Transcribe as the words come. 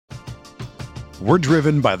We're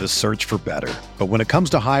driven by the search for better. But when it comes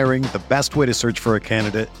to hiring, the best way to search for a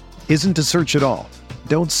candidate isn't to search at all.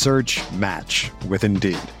 Don't search, match with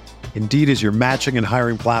Indeed. Indeed is your matching and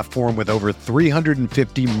hiring platform with over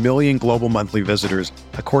 350 million global monthly visitors,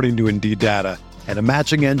 according to Indeed data, and a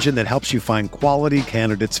matching engine that helps you find quality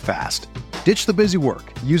candidates fast. Ditch the busy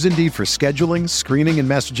work. Use Indeed for scheduling, screening, and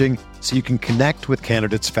messaging so you can connect with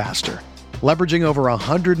candidates faster. Leveraging over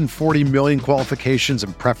 140 million qualifications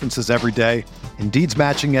and preferences every day, Indeed's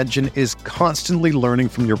matching engine is constantly learning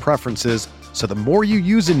from your preferences, so the more you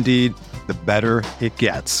use Indeed, the better it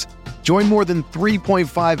gets. Join more than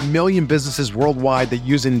 3.5 million businesses worldwide that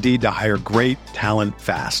use Indeed to hire great talent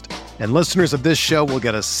fast. And listeners of this show will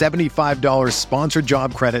get a $75 sponsored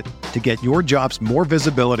job credit to get your jobs more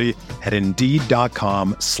visibility at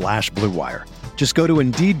Indeed.com/Blue Wire. Just go to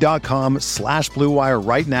Indeed.com/Blue Wire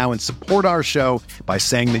right now and support our show by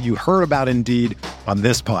saying that you heard about Indeed on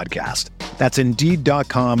this podcast. That's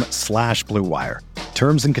Indeed.com/Blue Wire.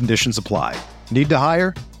 Terms and conditions apply. Need to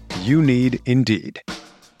hire? You need Indeed.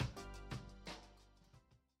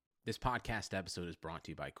 This podcast episode is brought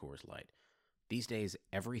to you by Coors Light. These days,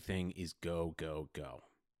 everything is go, go, go.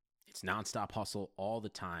 It's nonstop hustle all the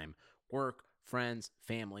time. Work, friends,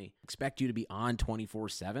 family, expect you to be on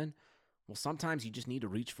 24/7. Well, sometimes you just need to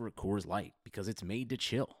reach for a Coors Light because it's made to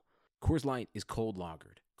chill. Coors Light is cold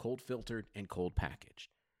lagered, cold filtered, and cold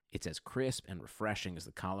packaged. It's as crisp and refreshing as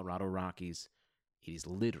the Colorado Rockies. It is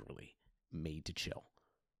literally made to chill.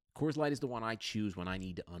 Coors Light is the one I choose when I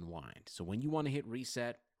need to unwind. So when you want to hit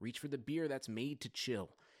reset, reach for the beer that's made to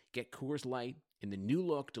chill. Get Coors Light in the new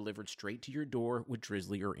look delivered straight to your door with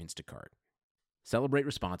Drizzly or Instacart. Celebrate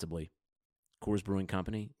responsibly. Coors Brewing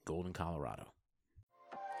Company, Golden, Colorado.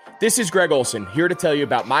 This is Greg Olson, here to tell you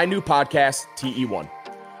about my new podcast, TE1.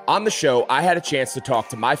 On the show, I had a chance to talk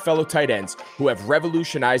to my fellow tight ends who have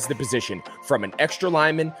revolutionized the position from an extra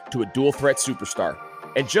lineman to a dual threat superstar.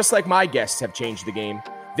 And just like my guests have changed the game,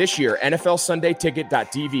 this year,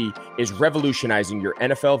 NFLSundayTicket.tv is revolutionizing your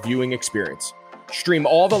NFL viewing experience. Stream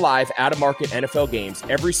all the live out-of-market NFL games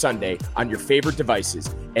every Sunday on your favorite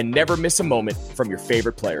devices and never miss a moment from your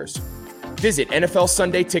favorite players. Visit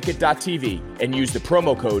NFLSundayTicket.tv and use the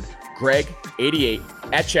promo code GREG88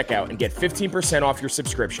 at checkout and get 15% off your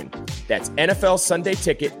subscription. That's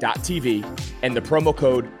NFLSundayTicket.tv and the promo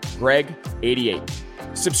code GREG88.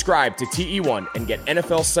 Subscribe to TE1 and get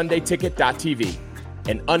NFLSundayTicket.tv.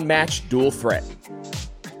 An unmatched dual threat.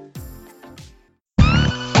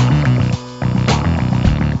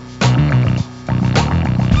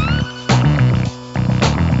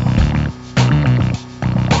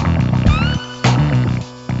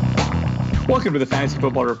 Welcome to the Fantasy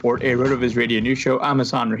Football Report, a RotoViz radio news show. I'm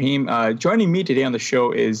Hassan Rahim. Joining me today on the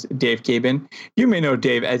show is Dave Cabin. You may know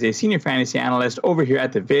Dave as a senior fantasy analyst over here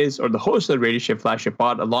at the Viz, or the host of the Radio Shift Flagship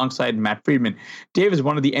Pod alongside Matt Friedman. Dave is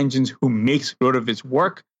one of the engines who makes RotoViz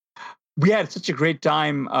work. We had such a great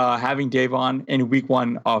time having Dave on in week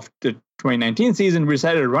one of the 2019 season. We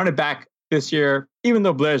decided to run it back this year, even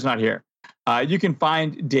though Blair's not here. You can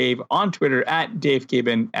find Dave on Twitter at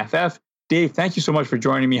DaveCabinFF. Dave, thank you so much for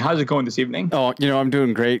joining me. How's it going this evening? Oh, I'm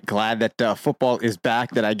doing great. Glad that football is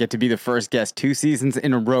back, that I get to be the first guest 2 seasons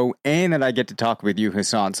in a row, and that I get to talk with you,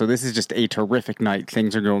 Hassan. So this is just a terrific night.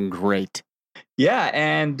 Things are going great. Yeah,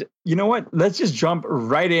 and you know what? Let's just jump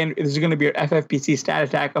right in. This is going to be our FFPC stat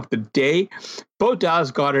attack of the day. Both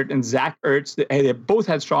Dallas Goedert and Zach Ertz, they both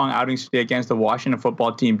had strong outings today against the Washington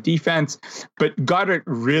football team defense, but Goedert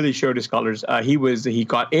really showed his colors. He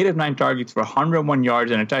got 8 of 9 targets for 101 yards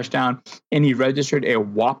and a touchdown, and he registered a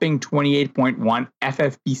whopping 28.1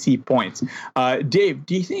 FFPC points. Dave,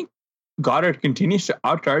 do you think Goedert continues to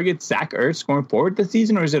out-target Zach Ertz going forward this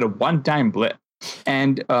season, or is it a one-time blip?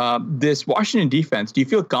 And this Washington defense, do you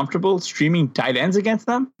feel comfortable streaming tight ends against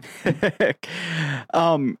them?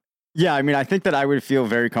 Yeah, I mean, I think that I would feel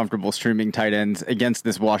very comfortable streaming tight ends against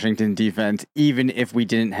this Washington defense, even if we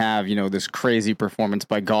didn't have, this crazy performance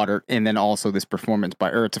by Goedert and then also this performance by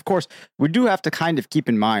Ertz. Of course, we do have to kind of keep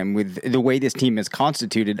in mind with the way this team is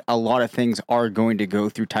constituted, a lot of things are going to go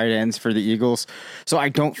through tight ends for the Eagles. So I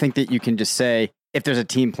don't think that you can just say, if there's a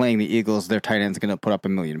team playing the Eagles, their tight end's going to put up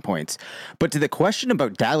 1 million points. But to the question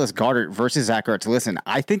about Dallas Goedert versus Zach Ertz, listen,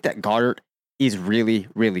 I think that Goedert is really,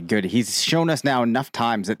 really good. He's shown us now enough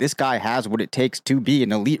times that this guy has what it takes to be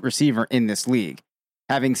an elite receiver in this league.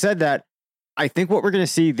 Having said that, I think what we're going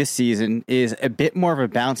to see this season is a bit more of a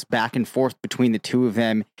bounce back and forth between the two of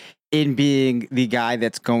them in being the guy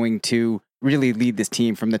that's going to really lead this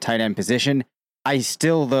team from the tight end position. I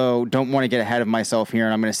still, though, don't want to get ahead of myself here,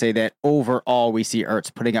 and I'm going to say that overall we see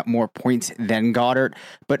Ertz putting up more points than Goddard,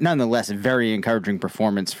 but nonetheless, a very encouraging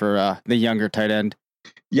performance for the younger tight end.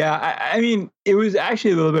 Yeah, I mean, it was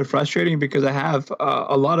actually a little bit frustrating because I have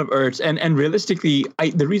a lot of Ertz, and realistically,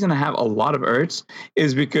 the reason I have a lot of Ertz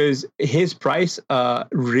is because his price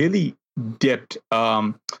really dipped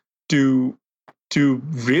to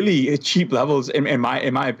really cheap levels in my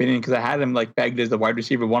opinion, because I had him like pegged as the wide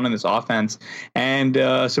receiver one in this offense, and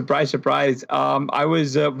surprise, surprise, I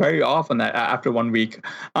was very off on that after 1 week.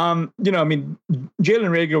 I mean, Jalen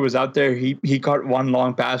Reagor was out there. He caught one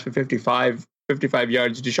long pass for 55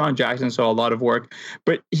 yards. Deshaun Jackson saw a lot of work.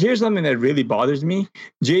 But here's something that really bothers me.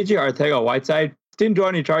 JJ Arcega-Whiteside didn't draw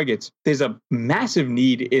any targets. There's a massive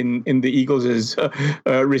need in the Eagles'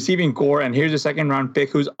 receiving core, and here's a second-round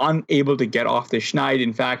pick who's unable to get off the schneid.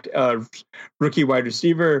 In fact, rookie wide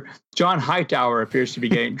receiver John Hightower appears to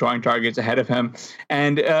be drawing targets ahead of him.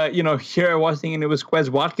 And, here I was thinking it was Quez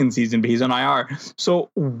Watkins' season, but he's on IR.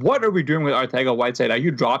 So what are we doing with Arcega-Whiteside? Are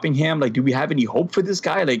you dropping him? Like, do we have any hope for this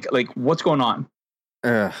guy? Like what's going on?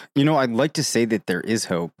 I'd like to say that there is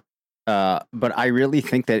hope. But I really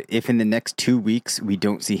think that if in the next 2 weeks we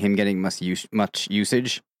don't see him getting much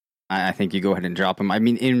usage, I think you go ahead and drop him. I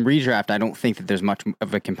mean, in redraft, I don't think that there's much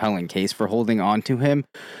of a compelling case for holding on to him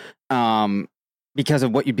because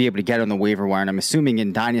of what you'd be able to get on the waiver wire. And I'm assuming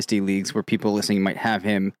in dynasty leagues where people listening might have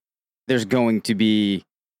him, there's going to be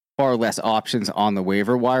far less options on the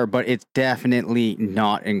waiver wire, but it's definitely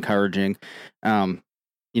not encouraging.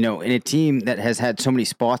 In a team that has had so many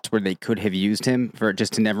spots where they could have used him for it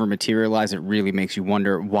just to never materialize, it really makes you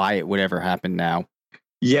wonder why it would ever happen now.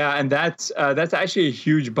 Yeah, and that's actually a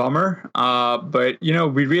huge bummer. But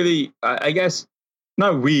we really, I guess,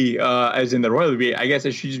 not we, as in the royal we. I guess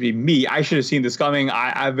it should just be me. I should have seen this coming.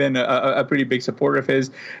 I've been a pretty big supporter of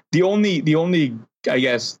his. The only, I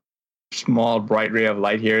guess, small bright ray of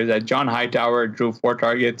light here is that John Hightower drew 4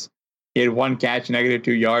 targets. He had 1 catch,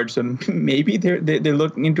 -2 yards. So maybe they're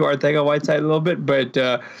looking into Arcega-Whiteside a little bit. But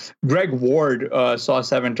Greg Ward saw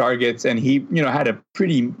 7 targets, and he had a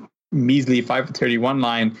pretty measly 5 for 31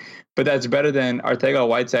 line. But that's better than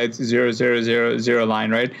Arcega-Whiteside's 0-0-0-0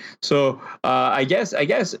 line, right? So I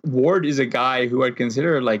guess Ward is a guy who I'd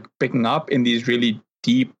consider like picking up in these really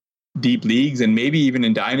deep leagues, and maybe even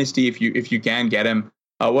in dynasty if you can get him.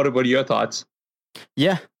 What are your thoughts?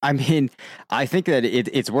 Yeah, I mean, I think that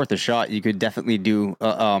it's worth a shot. You could definitely do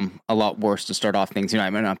a lot worse to start off things. I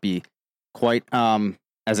might not be quite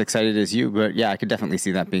as excited as you, but yeah, I could definitely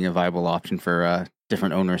see that being a viable option for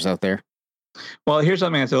different owners out there. Well, here's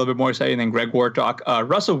something that's a little bit more exciting than Greg Ward talk.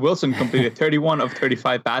 Russell Wilson completed 31 of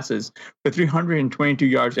 35 passes for 322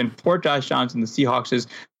 yards and 4 touchdowns in the Seahawks'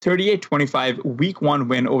 38-25 Week 1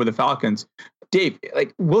 win over the Falcons. Dave,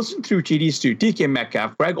 like Wilson threw TDs to DK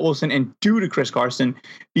Metcalf, Greg Olsen, and 2 to Chris Carson.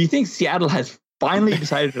 Do you think Seattle has finally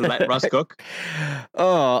decided to let Russ cook?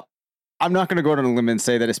 I'm not going to go out on a limb and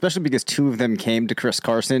say that, especially because 2 of them came to Chris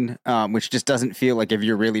Carson, which just doesn't feel like if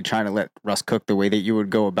you're really trying to let Russ cook the way that you would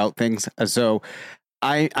go about things. So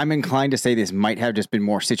I'm inclined to say this might have just been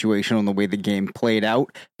more situational in the way the game played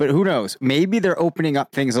out. But who knows? Maybe they're opening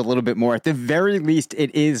up things a little bit more. At the very least,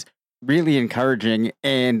 it is really encouraging.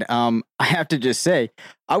 And I have to just say,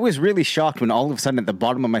 I was really shocked when all of a sudden at the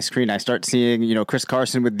bottom of my screen, I start seeing, Chris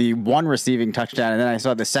Carson with the 1 receiving touchdown, and then I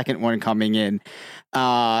saw the second one coming in.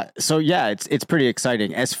 So yeah, it's pretty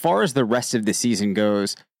exciting. As far as the rest of the season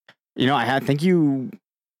goes, there's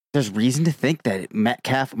reason to think that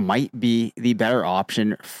Metcalf might be the better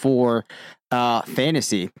option for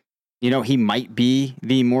fantasy. He might be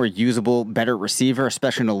the more usable, better receiver,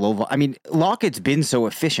 especially in a low. I mean, Lockett's been so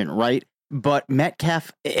efficient, right? But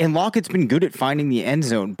Lockett's been good at finding the end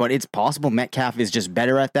zone, but it's possible Metcalf is just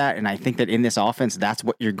better at that. And I think that in this offense, that's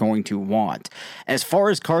what you're going to want. As far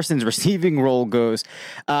as Carson's receiving role goes,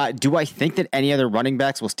 do I think that any other running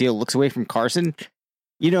backs will steal looks away from Carson?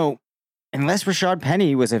 Unless Rashad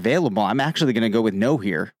Penny was available, I'm actually going to go with no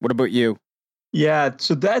here. What about you? Yeah,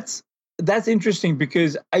 so that's interesting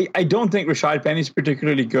because I don't think Rashad Penny is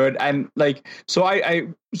particularly good. And so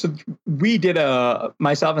we did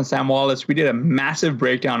myself and Sam Wallace, we did a massive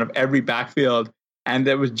breakdown of every backfield. And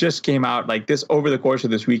that just came out like this over the course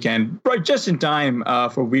of this weekend, right, just in time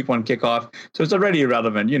for Week 1 kickoff. So it's already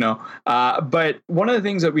irrelevant, But one of the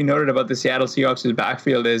things that we noted about the Seattle Seahawks'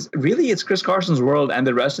 backfield is really it's Chris Carson's world, and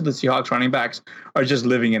the rest of the Seahawks running backs are just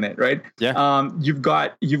living in it, right? Yeah. You've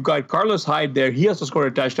got Carlos Hyde there. He also scored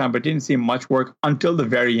a touchdown, but didn't see much work until the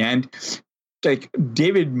very end. Like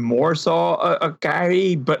David Moore saw a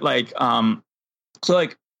carry, but one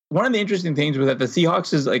of the interesting things was that the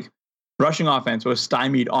Seahawks is rushing offense was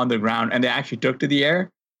stymied on the ground, and they actually took to the air,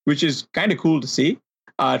 which is kind of cool to see.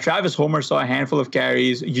 Travis Homer saw a handful of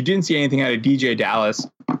carries. You didn't see anything out of DJ Dallas,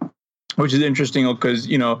 which is interesting because,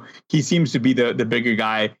 he seems to be the bigger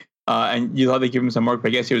guy. And you thought they give him some work, but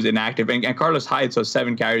I guess he was inactive. And Carlos Hyde saw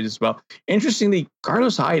 7 carries as well. Interestingly,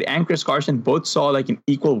 Carlos Hyde and Chris Carson both saw like an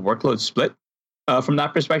equal workload split from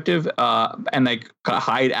that perspective. And like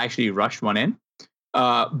Hyde actually rushed one in.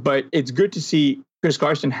 But it's good to see Chris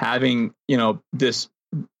Carson having, this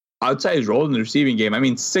outsized role in the receiving game. I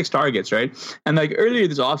mean, 6 targets, right? And like earlier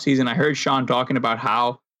this offseason, I heard Sean talking about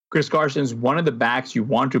how Chris Carson is one of the backs you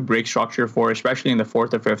want to break structure for, especially in the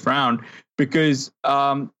 4th or 5th round, because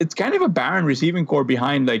it's kind of a barren receiving core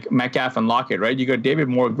behind like Metcalf and Lockett, right? You got David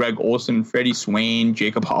Moore, Greg Olsen, Freddie Swain,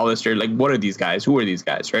 Jacob Hollister. Like, what are these guys? Who are these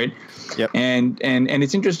guys, right? Yep. And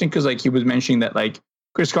it's interesting because like he was mentioning that like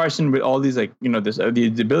Chris Carson with all these like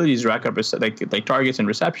the abilities to rack up like targets and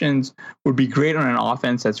receptions would be great on an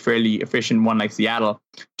offense that's fairly efficient, one like Seattle.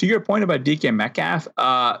 To your point about DK Metcalf,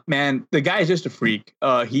 man, the guy is just a freak.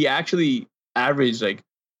 He actually averaged like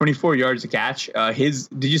 24 yards a catch.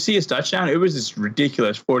 Did you see his touchdown? It was this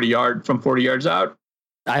ridiculous 40 yards out.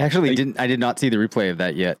 I actually I did not see the replay of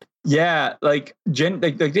that yet. Yeah, like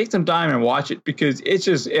take some time and watch it because it's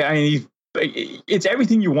just, I mean, it's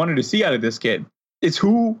everything you wanted to see out of this kid. It's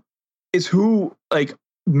who like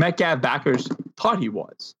Metcalf backers thought he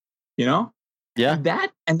was, Yeah.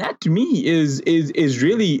 And that to me is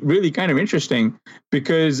really, really kind of interesting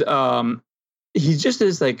because he's just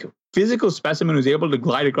this like physical specimen who's able to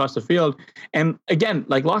glide across the field. And again,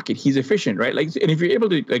 like Lockett, he's efficient, right? Like, and if you're able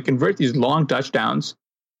to like convert these long touchdowns,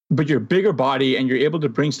 but you're bigger body and you're able to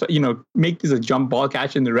bring, make these a jump ball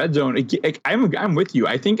catch in the red zone. I'm with you.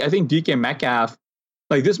 I think DK Metcalf,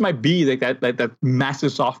 like this might be like that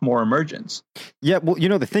massive sophomore emergence. Yeah, well,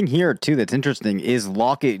 the thing here too that's interesting is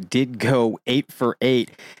Lockett did go 8 for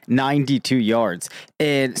 8, 92 yards,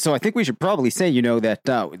 and so I think we should probably say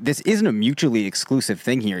that this isn't a mutually exclusive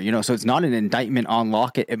thing here. So it's not an indictment on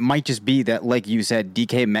Lockett. It might just be that, like you said,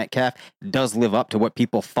 DK Metcalf does live up to what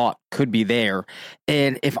people thought could be there.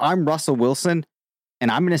 And if I'm Russell Wilson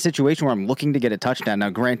and I'm in a situation where I'm looking to get a touchdown, now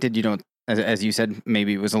granted, as you said,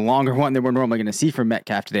 maybe it was a longer one than we're normally going to see from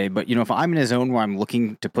Metcalf today. But, if I'm in a zone where I'm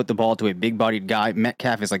looking to put the ball to a big-bodied guy,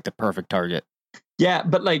 Metcalf is like the perfect target. Yeah,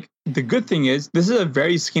 but like the good thing is this is a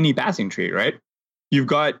very skinny passing tree, right? You've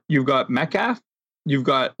got Metcalf, you've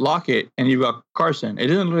got Lockett, and you've got Carson. It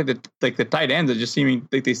doesn't look like the tight ends are just seeming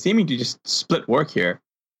to just split work here.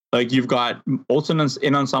 Like you've got Olsen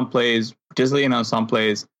in on some plays, Disley in on some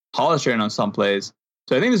plays, Hollister in on some plays.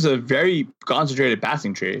 So I think this is a very concentrated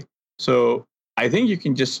passing tree. So I think you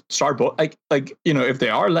can just start both. If they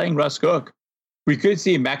are letting Russ cook, we could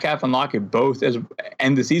see Metcalf and Lockett both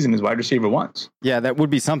end the season as wide receiver ones. Yeah, that would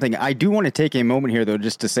be something. I do want to take a moment here, though,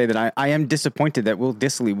 just to say that I am disappointed that Will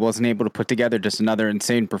Dissly wasn't able to put together just another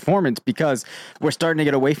insane performance because we're starting to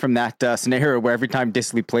get away from that scenario where every time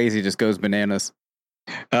Dissly plays, he just goes bananas.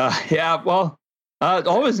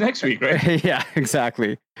 Always next week, right? Yeah,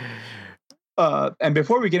 exactly. And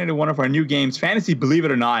before we get into one of our new games, Fantasy Believe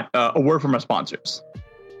It or Not, a word from our sponsors.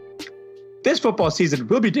 This football season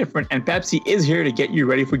will be different, and Pepsi is here to get you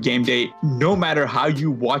ready for game day, no matter how you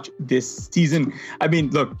watch this season. I mean,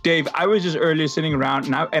 look, Dave, I was just earlier sitting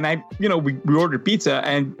around, and we ordered pizza,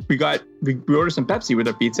 and we ordered some Pepsi with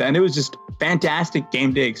our pizza, and it was just fantastic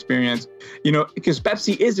game day experience. Because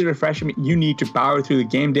Pepsi is the refreshment you need to power through the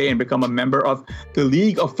game day and become a member of the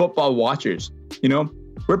League of Football Watchers.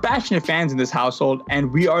 We're passionate fans in this household,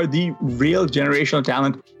 and we are the real generational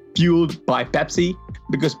talent fueled by Pepsi,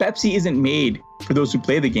 because Pepsi isn't made for those who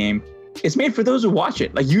play the game. It's made for those who watch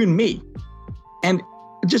it, like you and me. And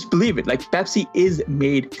just believe it, like Pepsi is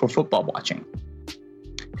made for football watching.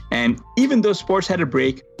 And even though sports had a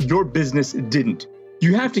break, your business didn't.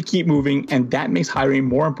 You have to keep moving, and that makes hiring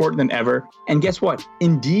more important than ever. And guess what?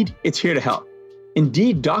 Indeed, it's here to help.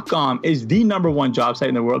 Indeed.com is the #1 job site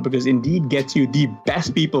in the world because Indeed gets you the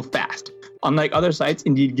best people fast. Unlike other sites,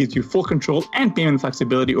 Indeed gives you full control and payment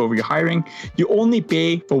flexibility over your hiring. You only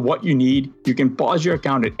pay for what you need. You can pause your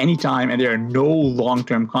account at any time, and there are no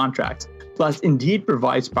long-term contracts. Plus, Indeed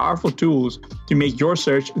provides powerful tools to make your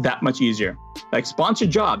search that much easier, like sponsored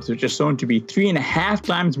jobs, which are shown to be 3.5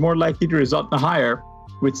 times more likely to result in a hire.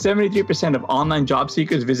 With 73% of online job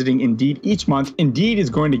seekers visiting Indeed each month, Indeed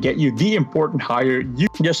is going to get you the important hire,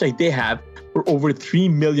 just like they have for over 3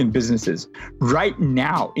 million businesses. Right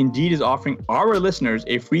now, Indeed is offering our listeners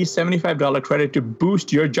a free $75 credit to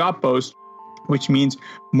boost your job post, which means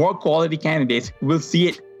more quality candidates will see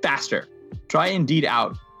it faster. Try Indeed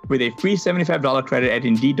out with a free $75 credit at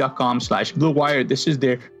Indeed.com/Blue Wire. This is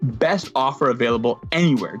their best offer available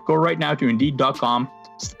anywhere. Go right now to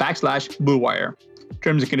Indeed.com/Blue Wire.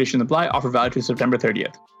 Terms and conditions apply. Offer valid to September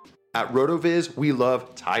 30th. At RotoViz, we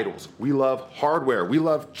love titles, we love hardware, we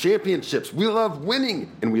love championships, we love winning,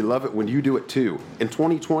 and we love it when you do it too. In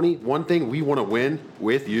 2020, one thing we want to win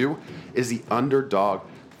with you is the Underdog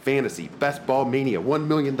Fantasy Best Ball Mania $1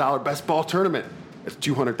 million Best Ball Tournament. It's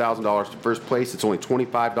 $200,000 to first place. It's only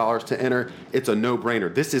 $25 to enter. It's a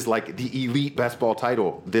no-brainer. This is like the elite best ball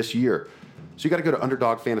title this year. So you got to go to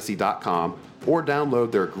UnderdogFantasy.com or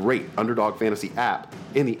download their great Underdog Fantasy app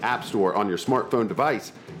in the App Store on your smartphone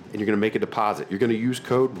device, and you're going to make a deposit. You're going to use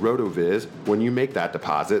code RotoViz when you make that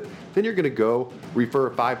deposit. Then you're going to go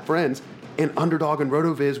refer 5 friends, and Underdog and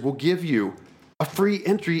RotoViz will give you a free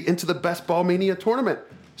entry into the Best Ball Mania tournament.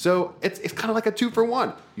 So it's kind of like a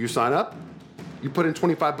 2-for-1. You sign up, you put in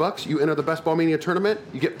 $25, you enter the Best Ball Mania tournament,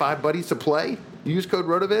 you get 5 buddies to play, you use code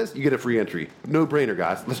RotoViz, you get a free entry. No brainer,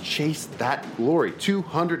 guys. Let's chase that glory.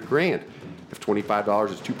 $200,000. If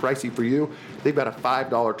 $25 is too pricey for you, they've got a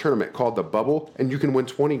 $5 tournament called The Bubble, and you can win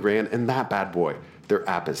 $20,000 in that bad boy. Their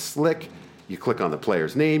app is slick. You click on the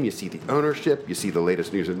player's name, you see the ownership, you see the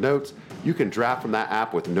latest news and notes. You can draft from that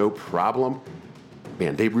app with no problem.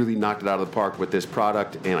 Man, they really knocked it out of the park with this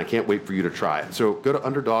product, and I can't wait for you to try it. So go to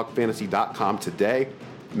UnderdogFantasy.com today,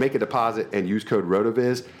 make a deposit, and use code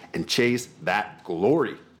RotoViz, and chase that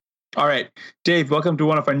glory. All right, Dave, welcome to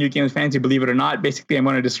one of our new games, Fantasy Believe It or Not. Basically, I'm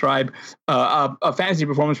going to describe a fantasy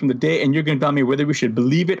performance from the day, and you're going to tell me whether we should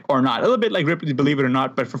believe it or not. A little bit like Ripley's Believe It or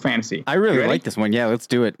Not, but for fantasy. I really like this one. Yeah, let's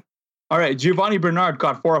do it. All right, Giovanni Bernard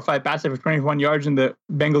caught 4 or 5 passes for 21 yards in the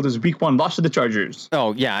Bengals' Week 1 loss to the Chargers.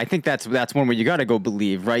 Oh, yeah, I think that's one where you got to go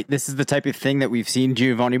believe, right? This is the type of thing that we've seen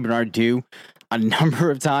Giovanni Bernard do a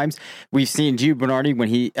number of times. We've seen Giovanni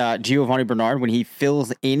Bernard when he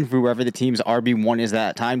fills in for whoever the team's RB1 is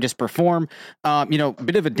that time, just perform. A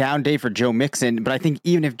bit of a down day for Joe Mixon, but I think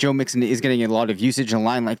even if Joe Mixon is getting a lot of usage, a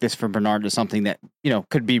line like this for Bernard is something that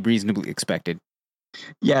could be reasonably expected.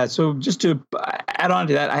 Yeah, so just to add on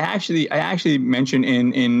to that, I actually mentioned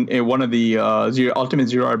in one of the Ultimate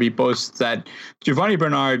Zero RB posts that Giovanni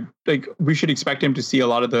Bernard, like, we should expect him to see a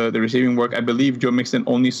lot of the receiving work. I believe Joe Mixon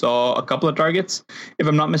only saw a couple of targets, if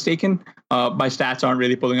I'm not mistaken. My stats aren't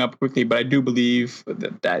really pulling up quickly, but I do believe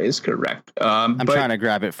that is correct. I'm trying to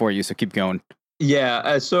grab it for you, so keep going.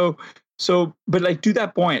 Yeah, but like, to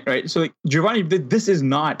that point, right? So like, Giovanni, this is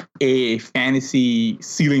not a fantasy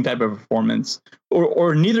ceiling type of performance,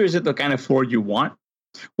 or neither is it the kind of floor you want.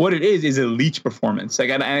 What it is a leech performance. Like,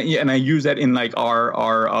 and I use that in like our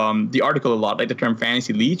the article a lot, like the term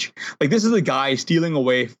fantasy leech. Like, this is a guy stealing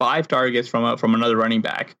away 5 targets from another running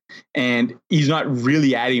back, and he's not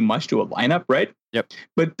really adding much to a lineup, right? Yep.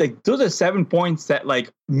 But like, those are 7 points that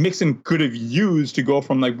like Mixon could have used to go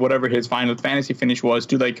from like whatever his final fantasy finish was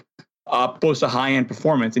to like post a high-end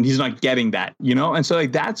performance, and he's not getting that, and so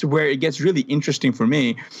like, that's where it gets really interesting for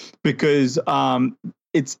me, because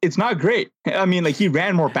it's not great. I mean, like, he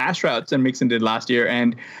ran more pass routes than Mixon did last year,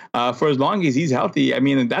 and for as long as he's healthy, I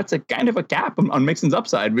mean, that's a kind of a cap on Mixon's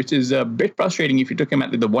upside, which is a bit frustrating if you took him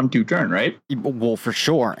at the 1-2 turn, right? Well, for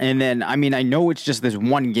sure. And then, I mean, I know it's just this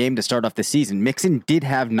one game to start off the season. Mixon did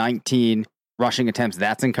have 19 rushing attempts.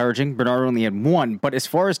 That's encouraging. Bernard only had 1. But as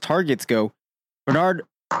far as targets go, Bernard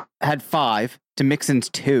had 5 to Mixon's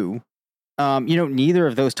 2. Neither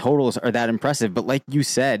of those totals are that impressive. But like you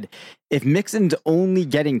said, if Mixon's only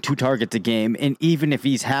getting 2 targets a game, and even if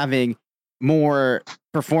he's having more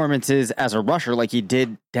performances as a rusher like he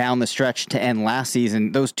did down the stretch to end last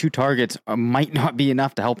season, those 2 targets might not be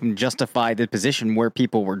enough to help him justify the position where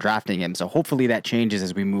people were drafting him. So hopefully that changes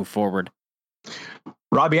as we move forward.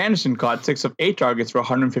 Robbie Anderson caught 6 of 8 targets for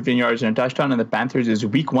 115 yards and a touchdown in the Panthers'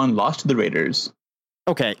 Week 1 loss to the Raiders.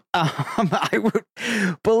 Okay, I would,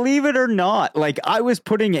 believe it or not, like, I was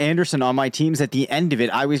putting Anderson on my teams at the end of it.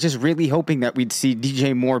 I was just really hoping that we'd see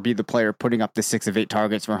DJ Moore be the player putting up the 6 of 8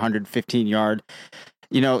 targets for 115 yard,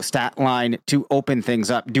 stat line to open things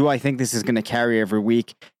up. Do I think this is going to carry every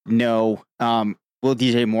week? No. Will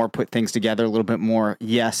DJ Moore put things together a little bit more?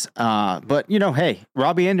 Yes. But, hey,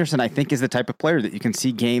 Robbie Anderson, I think, is the type of player that you can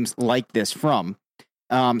see games like this from.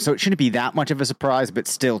 So it shouldn't be that much of a surprise, but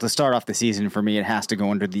still, to start off the season, for me, it has to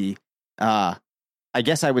go under the, I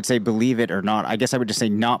guess I would say believe it or not. I guess I would just say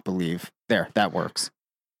not believe. There, that works.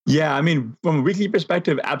 Yeah, I mean, from a weekly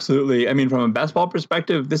perspective, absolutely. I mean, from a best ball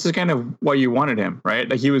perspective, this is kind of what you wanted him, right?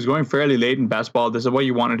 Like, he was going fairly late in best ball. This is what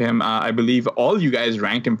you wanted him. I believe all you guys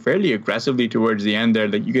ranked him fairly aggressively towards the end there.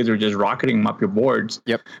 Like, you guys were just rocketing him up your boards.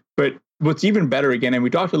 Yep. But what's even better, again, and we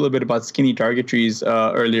talked a little bit about skinny target trees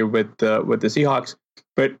earlier with the Seahawks.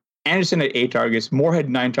 but Anderson had 8 targets, Moore had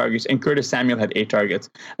 9 targets, and Curtis Samuel had 8 targets.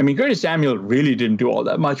 I mean, Curtis Samuel really didn't do all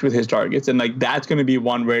that much with his targets, and like that's going to be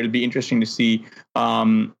one where it'll be interesting to see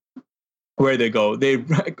where they go. They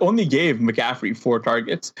only gave McCaffrey 4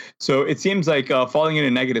 targets, so it seems like falling in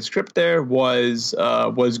a negative script there was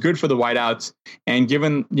good for the wideouts. And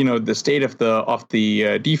given the state of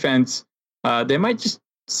the defense, they might just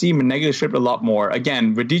see a negative script a lot more.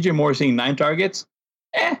 Again, with DJ Moore seeing 9 targets,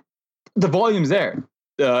 the volume's there.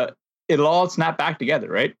 It'll all snap back together,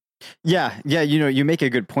 right? Yeah. You make a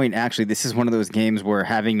good point. Actually, this is one of those games where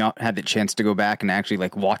having not had the chance to go back and actually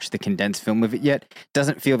like watch the condensed film of it yet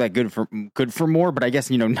doesn't feel that good for Moore. But I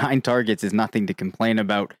guess 9 targets is nothing to complain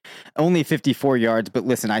about. Only 54 yards. But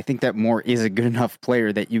listen, I think that Moore is a good enough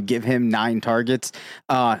player that you give him 9 targets.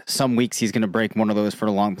 Some weeks he's going to break one of those for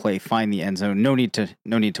a long play, find the end zone. No need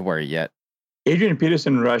to worry yet. Adrian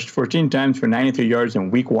Peterson rushed 14 times for 93 yards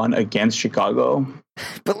in week 1 against Chicago.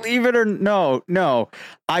 Believe it or no,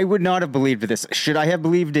 I would not have believed this. Should I have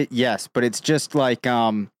believed it? Yes, but it's just like,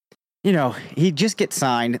 he just gets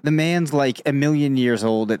signed. The man's like a million years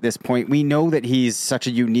old at this point. We know that he's such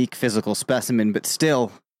a unique physical specimen, but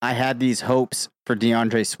still, I had these hopes for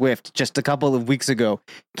DeAndre Swift just a couple of weeks ago.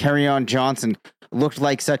 Kerryon Johnson looked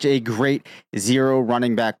like such a great 0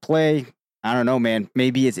 running back play. I don't know, man.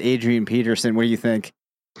 Maybe it's Adrian Peterson. What do you think?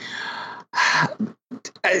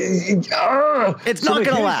 It's not going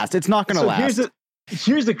to last. It's not going to last.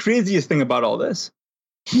 Here's the craziest thing about all this.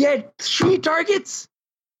 He had 3 targets.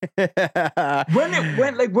 When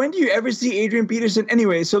do you ever see Adrian Peterson?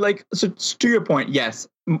 Anyway, so to your point, yes,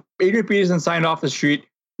 Adrian Peterson signed off the street.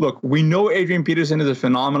 Look, we know Adrian Peterson is a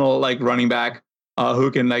phenomenal running back who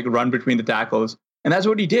can run between the tackles, and that's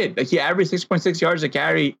what he did. He averaged 6.6 yards a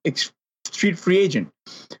carry. Street free agent.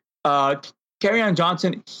 Kerryon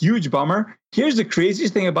Johnson, huge bummer. Here's the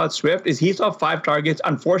craziest thing about Swift is he saw 5 targets.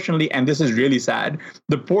 Unfortunately, and this is really sad,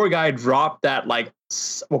 the poor guy dropped that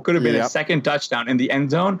what could have been a second touchdown in the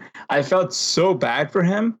end zone. I felt so bad for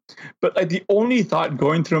him, but the only thought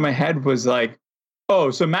going through my head was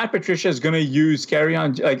so Matt Patricia is going to use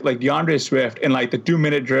Kerryon like DeAndre Swift in the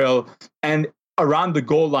 2-minute drill and around the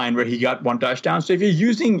goal line where he got 1 touchdown. So if you're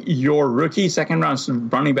using your rookie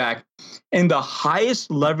second-round running back in the highest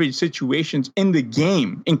leverage situations in the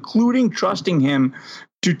game, including trusting him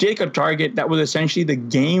to take a target that was essentially the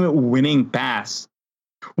game-winning pass,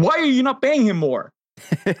 why are you not paying him more?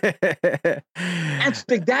 And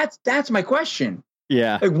that's my question.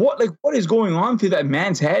 Yeah. What is going on through that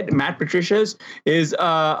man's head, Matt Patricia's, is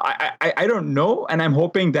I don't know, and I'm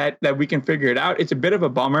hoping that we can figure it out. It's a bit of a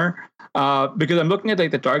bummer because I'm looking at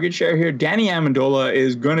the target share here. Danny Amendola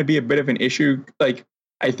is going to be a bit of an issue.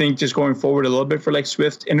 I think just going forward a little bit for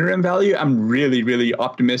Swift's interim value. I'm really, really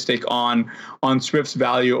optimistic on Swift's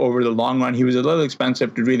value over the long run. He was a little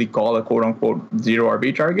expensive to really call a quote unquote 0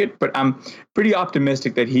 RB target, but I'm pretty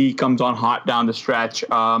optimistic that he comes on hot down the stretch.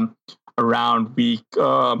 Around week,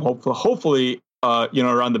 hopefully,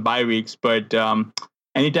 around the bye weeks. But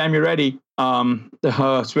anytime you're ready,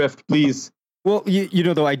 Swift, please. Well,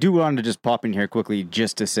 though, I do want to just pop in here quickly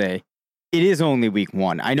just to say it is only week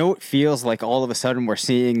 1. I know it feels like all of a sudden we're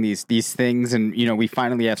seeing these things, and we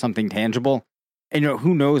finally have something tangible. And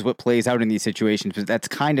who knows what plays out in these situations, but that's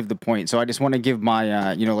kind of the point. So I just want to give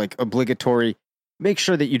my obligatory, make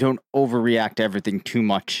sure that you don't overreact to everything too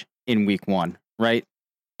much in week 1, right?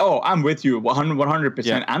 Oh, I'm with you 100%.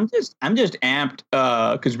 Yeah. I'm just amped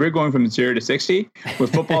because we're going from 0 to 60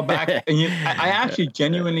 with football back. And I actually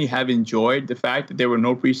genuinely have enjoyed the fact that there were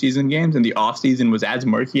no preseason games and the offseason was as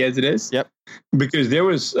murky as it is. Yep. Because there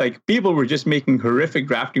was people were just making horrific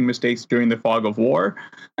drafting mistakes during the fog of war.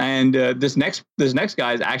 And this next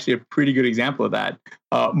guy is actually a pretty good example of that.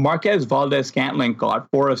 Marquez Valdez-Scantling got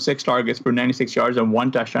 4 of 6 targets for 96 yards and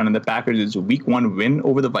 1 touchdown in the Packers' week 1 win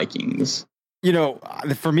over the Vikings.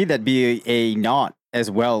 For me, that'd be a not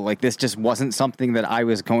as well. This just wasn't something that I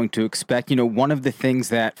was going to expect. One of the things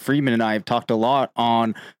that Freeman and I have talked a lot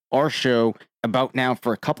on our show about now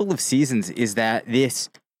for a couple of seasons is that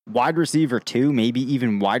this wide receiver 2, maybe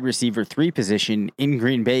even wide receiver 3 position in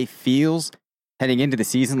Green Bay feels heading into the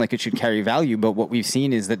season like it should carry value. But what we've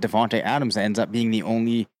seen is that Devontae Adams ends up being the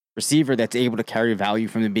only receiver that's able to carry value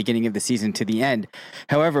from the beginning of the season to the end.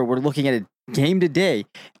 However, we're looking at a game to day.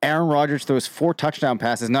 Aaron Rodgers throws 4 touchdown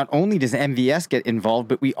passes. Not only does MVS get involved,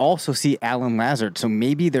 but we also see Alan Lazard. So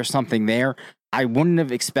maybe there's something there. I wouldn't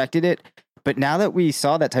have expected it. But now that we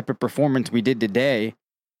saw that type of performance we did today,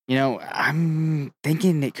 I'm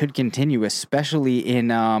thinking it could continue, especially in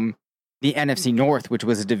the NFC North, which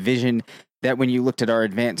was a division that when you looked at our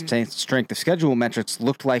advanced strength of schedule metrics,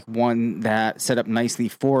 looked like one that set up nicely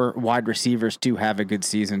for wide receivers to have a good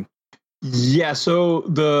season. Yeah,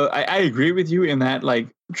 so I agree with you in that, like,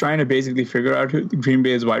 trying to basically figure out who Green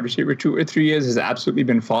Bay's wide receiver 2 or 3 is has absolutely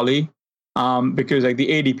been folly. Because like the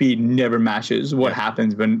ADP never matches what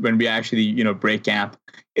happens when we actually, you know, break camp.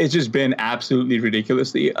 It's just been absolutely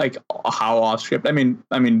ridiculously like how off script. I mean,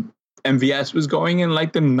 MVS was going in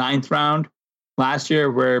like the 9th round last year,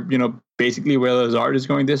 where, you know, basically where Lazard is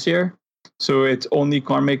going this year. So it's only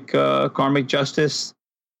Karmic Justice,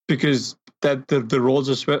 because that the roles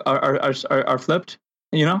are flipped,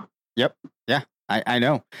 you know? Yep. Yeah, I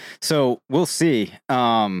know. So we'll see.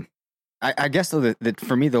 I guess though that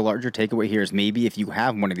for me, the larger takeaway here is maybe if you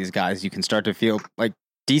have one of these guys, you can start to feel like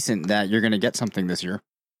decent that you're going to get something this year.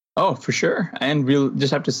 Oh, for sure. And we'll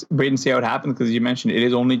just have to wait and see how it happens, because you mentioned it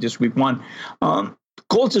is only just week 1.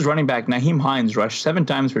 Colts' running back Nyheim Hines rushed 7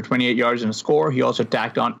 times for 28 yards and a score. He also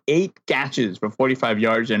tacked on 8 catches for 45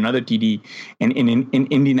 yards and another TD in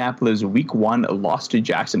Indianapolis' week 1 loss to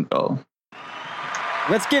Jacksonville.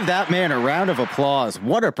 Let's give that man a round of applause.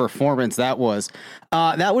 What a performance that was.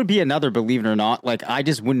 That would be another, believe it or not. Like, I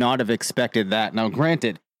just would not have expected that. Now,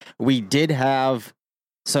 granted, we did have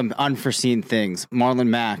some unforeseen things. Marlon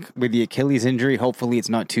Mack with the Achilles injury. Hopefully it's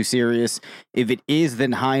not too serious. If it is,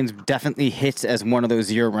 then Hines definitely hits as one of those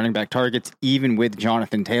 0 running back targets, even with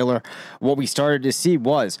Jonathan Taylor. What we started to see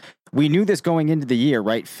was, we knew this going into the year,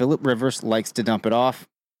 right? Phillip Rivers likes to dump it off.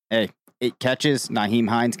 Hey, 8 catches. Nyheim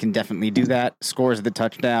Hines can definitely do that. Scores the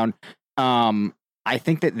touchdown. I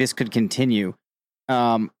think that this could continue.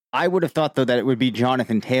 I would have thought, though, that it would be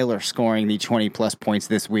Jonathan Taylor scoring the 20-plus points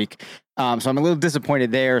this week. So I'm a little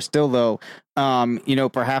disappointed there. Still, though, you know,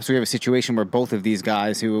 perhaps we have a situation where both of these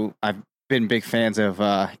guys, who I've been big fans of,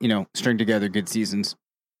 you know, string together good seasons.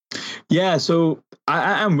 Yeah, so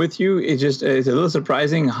I'm with you. It's a little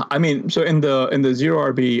surprising. I mean, so in the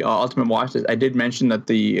Zero RB Ultimate Watch List, I did mention that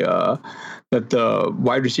the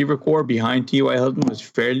wide receiver core behind T.Y. Hilton was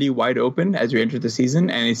fairly wide open as we entered the season,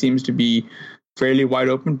 and it seems to be fairly wide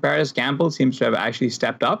open. Paris Campbell seems to have actually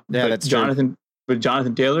stepped up. Yeah, that's Jonathan. But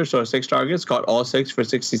Jonathan Taylor saw 6 targets, got all 6 for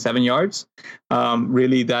 67 yards.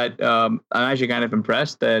 Really, I'm actually kind of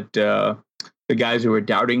impressed that the guys who are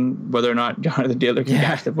doubting whether or not Jonathan Taylor can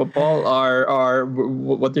catch the football are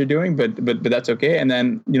what they're doing, but that's okay. And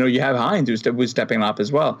then, you know, you have Hines who's stepping up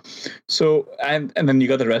as well. So and then you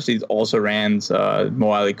got the rest of these also rans, Mo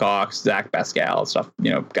Ali Cox, Zach Pascal, stuff,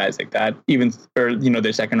 you know, guys like that. Even, or, you know,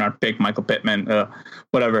 their second round pick, Michael Pittman,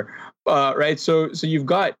 whatever. Right. So you've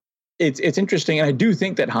got, it's interesting, and I do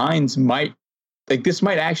think that Hines might. Like, this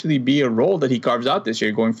might actually be a role that he carves out this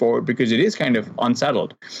year going forward, because it is kind of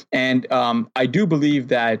unsettled. And I do believe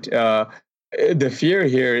that the fear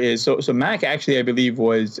here is, so Mac actually, I believe,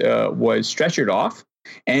 was stretchered off.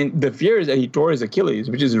 And the fear is that he tore his Achilles,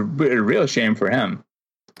 which is a real shame for him.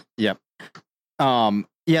 Yep. Yeah,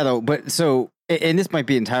 though. But so, and this might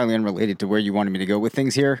be entirely unrelated to where you wanted me to go with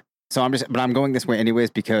things here. So I'm going this way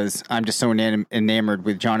anyways, because I'm just so enamored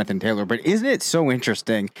with Jonathan Taylor. But isn't it so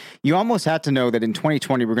interesting? You almost had to know that in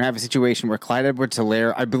 2020, we're going to have a situation where Clyde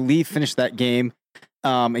Edwards-Helaire, I believe, finished that game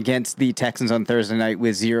against the Texans on Thursday night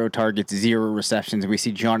with 0 targets, 0 receptions. We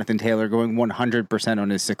see Jonathan Taylor going 100% on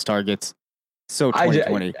his 6 targets. So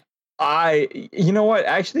 2020. You know what?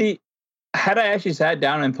 Actually, had I actually sat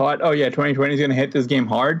down and thought, oh yeah, 2020 is going to hit this game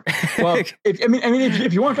hard. Well,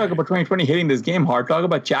 if you want to talk about 2020 hitting this game hard, talk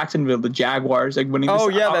about Jacksonville, the Jaguars, like winning. Oh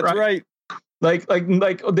yeah, that's right. Like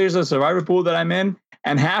there's a survivor pool that I'm in,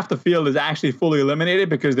 and half the field is actually fully eliminated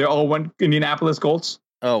because they're all one Indianapolis Colts.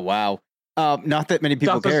 Oh wow. Not that many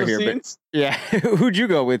people care here, but yeah. Who'd you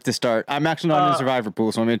go with to start? I'm actually not in the survivor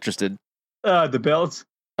pool, so I'm interested. The Bills.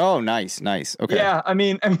 Oh, nice. Okay. Yeah, I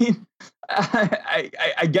mean, I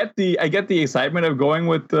get the excitement of going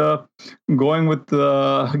with the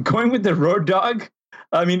road dog.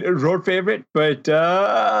 I mean, road favorite, but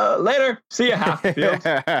later, see you half the field.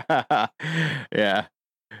 Yeah.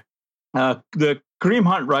 The Kareem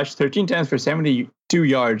Hunt rushed 13 times for 72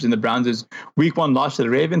 yards in the Browns' week 1 loss to the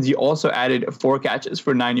Ravens. He also added 4 catches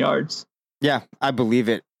for 9 yards. Yeah, I believe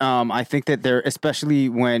it. I think that especially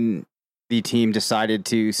when the team decided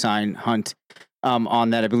to sign Hunt on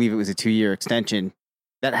that, I believe it was a 2-year extension,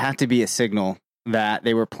 that had to be a signal that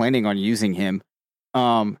they were planning on using him.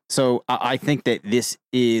 So I think that this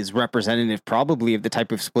is representative probably of the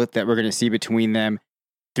type of split that we're going to see between them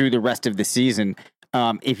through the rest of the season.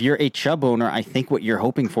 If you're a Chubb owner, I think what you're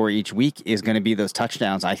hoping for each week is going to be those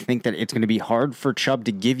touchdowns. I think that it's going to be hard for Chubb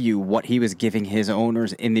to give you what he was giving his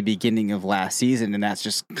owners in the beginning of last season, and that's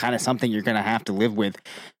just kind of something you're going to have to live with.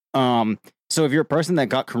 So if you're a person that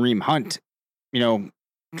got Kareem Hunt,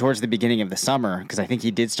 towards the beginning of the summer, because I think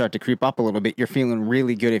he did start to creep up a little bit. You're feeling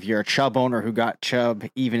really good. If you're a Chubb owner who got Chubb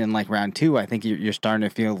even in like round 2, I think you're starting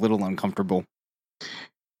to feel a little uncomfortable.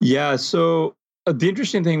 Yeah. So the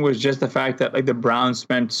interesting thing was just the fact that like the Browns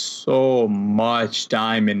spent so much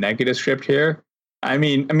time in negative script here. I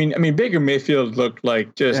mean, Baker Mayfield looked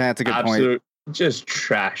like just that's a good absolute, just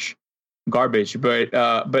trash, garbage. But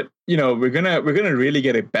we're gonna really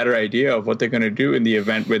get a better idea of what they're gonna do in the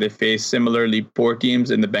event where they face similarly poor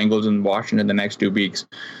teams in the Bengals and Washington the next 2 weeks.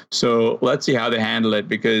 So let's see how they handle it,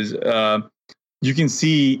 because you can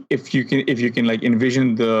see if you can like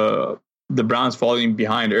envision the Browns falling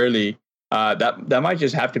behind early. That might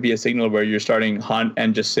just have to be a signal where you're starting Hunt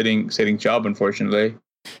and just sitting Chubb, unfortunately.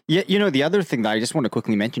 Yeah, the other thing that I just want to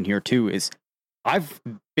quickly mention here too is I've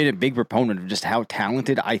been a big proponent of just how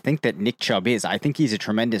talented I think that Nick Chubb is. I think he's a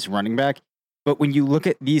tremendous running back. But when you look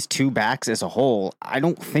at these two backs as a whole, I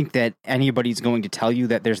don't think that anybody's going to tell you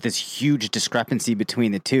that there's this huge discrepancy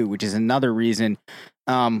between the two, which is another reason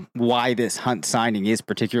why this Hunt signing is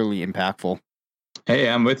particularly impactful. Hey,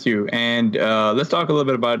 I'm with you. And let's talk a little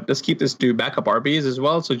bit about, let's keep this to backup RBs as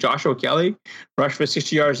well. So Joshua Kelly rushed for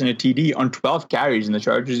 60 yards and a TD on 12 carries in the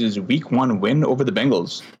Chargers' week 1 win over the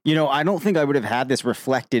Bengals. I don't think I would have had this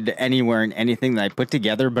reflected anywhere in anything that I put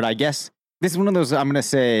together, but I guess this is one of those, I'm going to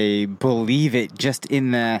say, believe it, just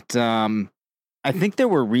in that I think there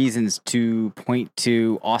were reasons to point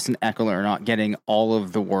to Austin Eckler not getting all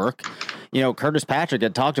of the work. Curtis Patrick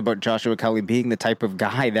had talked about Joshua Kelly being the type of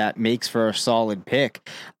guy that makes for a solid pick,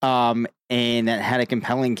 and that had a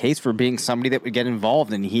compelling case for being somebody that would get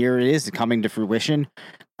involved. And here it is coming to fruition.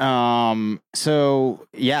 So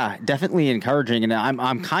yeah, definitely encouraging. And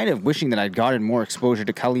I'm kind of wishing that I'd gotten more exposure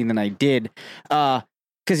to Kelly than I did.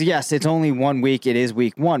 Because yes, it's only 1 week. It is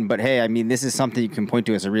week 1, but hey, this is something you can point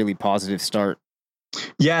to as a really positive start.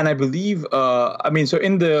 Yeah, and I believe, so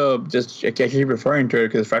in the, just I keep referring to it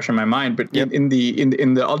because it's fresh in my mind, but yep. in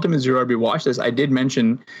the Ultimate Zero RB Watch List, I did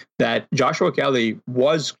mention that Joshua Kelly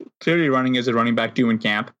was clearly running as a running back 2 in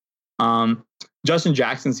camp. Justin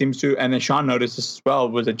Jackson seems to, and then Sean noticed this as well,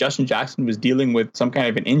 was that Justin Jackson was dealing with some kind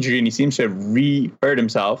of an injury, and he seems to have re-hurt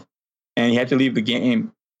himself, and he had to leave the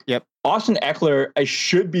game. Yep. Austin Eckler, I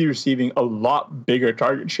should be receiving a lot bigger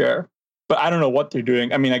target share. But I don't know what they're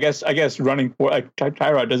doing. I guess running like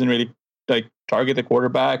Tyrod doesn't really like target the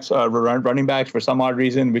quarterbacks, running backs for some odd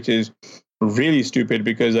reason, which is really stupid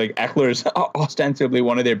because like Eckler is ostensibly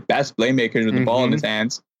one of their best playmakers with the ball in his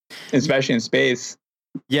hands, especially in space.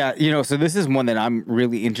 Yeah, so this is one that I'm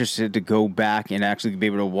really interested to go back and actually be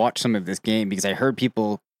able to watch some of this game, because I heard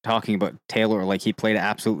people talking about Taylor like he played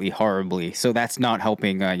absolutely horribly. So that's not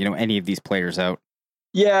helping any of these players out.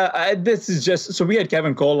 Yeah, this is just, so we had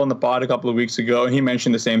Kevin Cole on the pod a couple of weeks ago, and he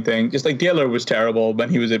mentioned the same thing. Just like Taylor was terrible when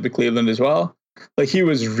he was at Cleveland as well. Like he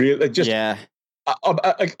was really like just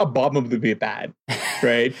abominably bad,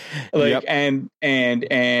 right? Like yep. and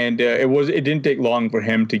it didn't take long for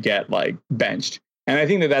him to get like benched, and I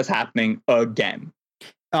think that that's happening again.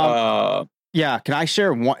 Yeah, can I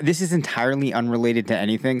share one? This is entirely unrelated to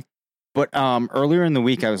anything. But earlier in the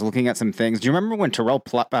week, I was looking at some things. Do you remember when Terrell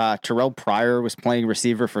Pryor was playing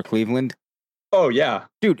receiver for Cleveland? Oh, yeah.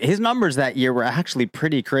 Dude, his numbers that year were actually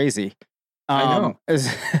pretty crazy. I know.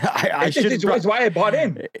 It's why I bought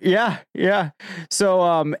in. Yeah.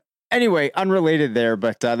 So anyway, unrelated there,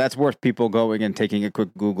 but that's worth people going and taking a quick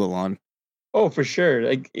Google on. Oh, for sure.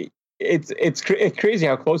 Like it's crazy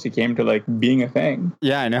how close he came to like being a thing.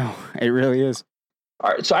 Yeah, I know. It really is. All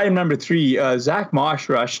right, so item number 3, Zach Moss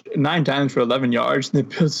rushed 9 times for 11 yards in the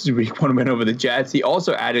Bills' week 1 win over the Jets. He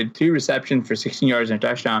also added 3 receptions for 16 yards and a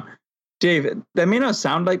touchdown. Dave, that may not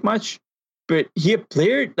sound like much, but he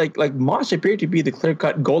appeared like Moss appeared to be the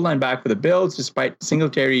clear-cut goal line back for the Bills, despite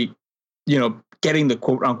Singletary, getting the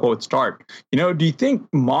quote-unquote start. Do you think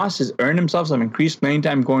Moss has earned himself some increased playing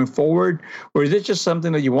time going forward, or is it just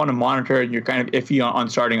something that you want to monitor and you're kind of iffy on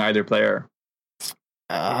starting either player?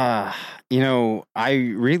 I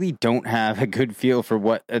really don't have a good feel for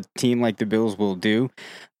what a team like the Bills will do.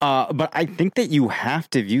 But I think that you have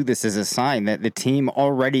to view this as a sign that the team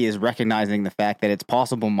already is recognizing the fact that it's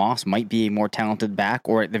possible Moss might be a more talented back,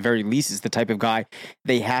 or at the very least is the type of guy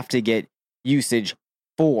they have to get usage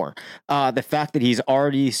for. The fact that he's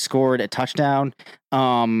already scored a touchdown,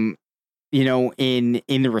 in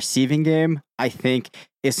the receiving game, I think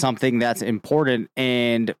is something that's important.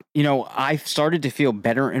 And, I've started to feel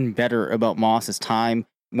better and better about Moss as time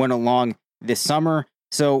went along this summer.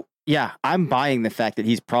 So yeah, I'm buying the fact that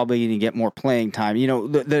he's probably going to get more playing time.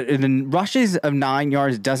 The rushes of 9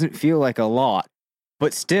 yards doesn't feel like a lot,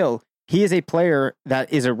 but still he is a player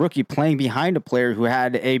that is a rookie playing behind a player who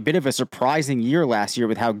had a bit of a surprising year last year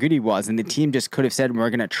with how good he was. And the team just could have said, we're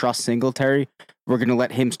going to trust Singletary. We're going to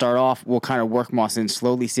let him start off. We'll kind of work Moss in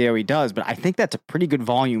slowly, see how he does. But I think that's a pretty good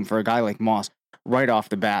volume for a guy like Moss right off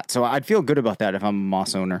the bat. So I'd feel good about that if I'm a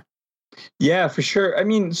Moss owner. Yeah, for sure. I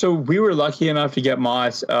mean, so we were lucky enough to get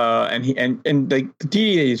Moss, and like the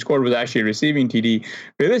TD that he scored was actually a receiving TD.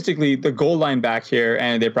 Realistically, the goal line back here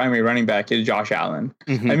and their primary running back is Josh Allen.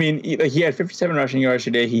 I mean, he had 57 rushing yards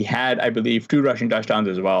today. He had, I believe, 2 rushing touchdowns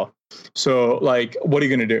as well. So, like, what are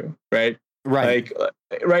you going to do, right? Right. Like,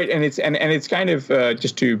 right. And it's kind of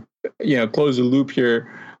just to close the loop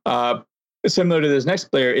here. Similar to this next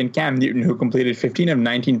player in Cam Newton, who completed 15 of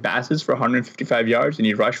 19 passes for 155 yards, and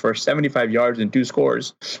he rushed for 75 yards and 2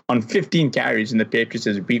 scores on 15 carries in the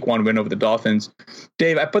Patriots' Week 1 win over the Dolphins.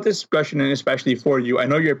 Dave, I put this question in especially for you. I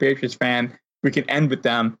know you're a Patriots fan. We can end with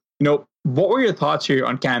them. What were your thoughts here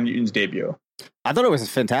on Cam Newton's debut? I thought it was a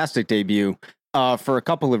fantastic debut for a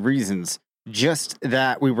couple of reasons. Just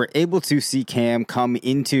that we were able to see Cam come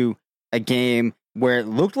into a game where it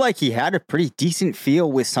looked like he had a pretty decent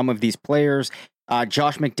feel with some of these players.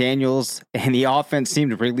 Josh McDaniels and the offense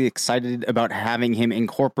seemed really excited about having him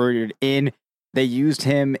incorporated in. They used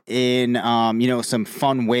him in, some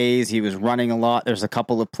fun ways. He was running a lot. There's a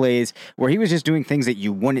couple of plays where he was just doing things that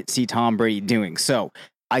you wouldn't see Tom Brady doing. So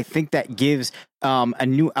I think that gives a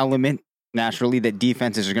new element naturally that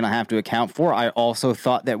defenses are going to have to account for. I also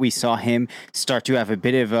thought that we saw him start to have a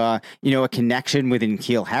bit of a connection with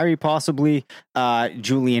N'Keal Harry, possibly.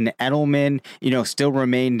 Julian Edelman, still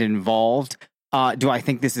remained involved. Do I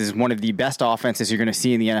think this is one of the best offenses you're going to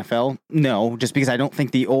see in the NFL? No, just because I don't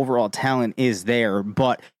think the overall talent is there.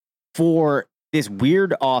 But for this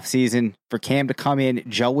weird offseason, for Cam to come in,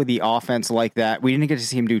 gel with the offense like that, we didn't get to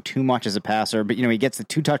see him do too much as a passer, but he gets the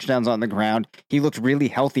 2 touchdowns on the ground. He looked really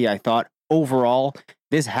healthy, I thought. Overall,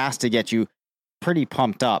 this has to get you pretty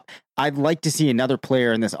pumped up. I'd like to see another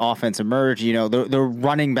player in this offense emerge. The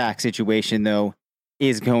running back situation, though,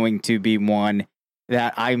 is going to be one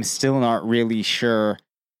that I'm still not really sure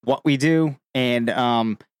what we do. And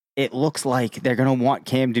it looks like they're going to want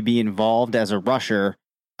Cam to be involved as a rusher.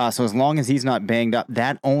 So as long as he's not banged up,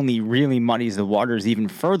 that only really muddies the waters even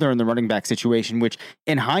further in the running back situation, which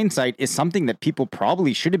in hindsight is something that people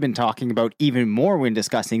probably should have been talking about even more when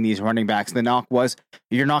discussing these running backs. The knock was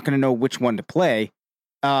you're not going to know which one to play.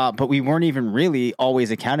 But we weren't even really always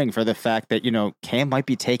accounting for the fact that, Cam might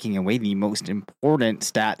be taking away the most important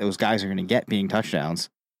stat those guys are going to get, being touchdowns.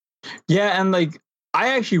 Yeah, and I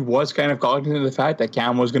actually was kind of cognizant of the fact that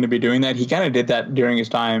Cam was going to be doing that. He kind of did that during his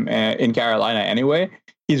time in Carolina anyway.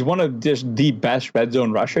 He's one of just the best red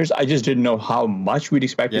zone rushers. I just didn't know how much we'd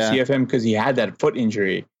expect to see of him because he had that foot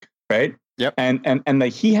injury, right? Yep. And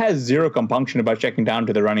he has zero compunction about checking down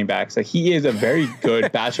to the running backs. He is a very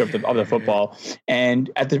good passer of the football. And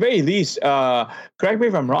at the very least, correct me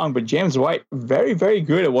if I'm wrong, but James White, very, very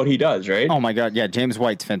good at what he does, right? Oh my God. Yeah. James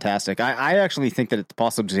White's fantastic. I actually think that it's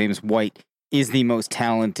possible James White is the most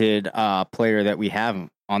talented player that we have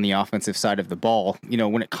on the offensive side of the ball,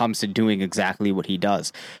 when it comes to doing exactly what he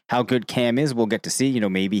does. How good Cam is, we'll get to see.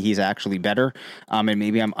 Maybe he's actually better. And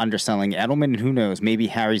maybe I'm underselling Edelman, and who knows? Maybe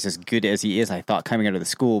Harry's as good as he is, I thought, coming out of the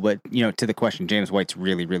school. But, to the question, James White's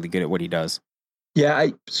really, really good at what he does. Yeah,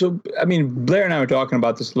 Blair and I were talking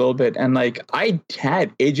about this a little bit, and I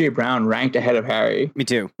had AJ Brown ranked ahead of Harry. Me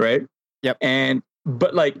too. Right? Yep.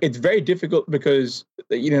 But it's very difficult because,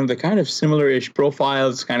 the kind of similar-ish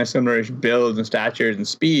profiles, kind of similar-ish builds and statures and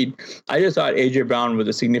speed. I just thought AJ Brown was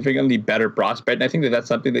a significantly better prospect. And I think that that's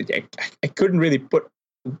something that I couldn't really put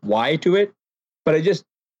why to it. But I just,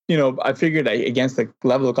 I figured against the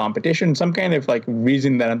level of competition, some kind of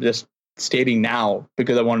reason that I'm just stating now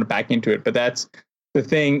because I wanted to back into it. But that's the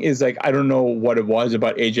thing is I don't know what it was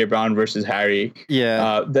about AJ Brown versus Harry.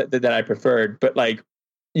 Yeah. That I preferred. But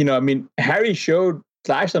Harry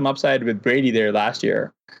flashed some upside with Brady there last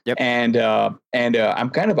year. Yep. And I'm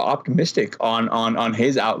kind of optimistic on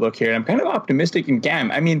his outlook here. And I'm kind of optimistic in Cam.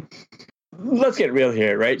 Let's get real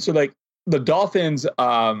here, right? So the Dolphins,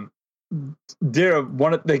 they're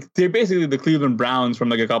basically the Cleveland Browns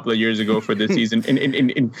from a couple of years ago for this season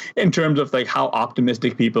in terms of how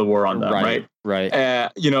optimistic people were on them, right? Right.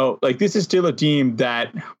 This is still a team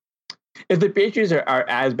that if the Patriots are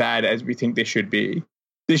as bad as we think they should be,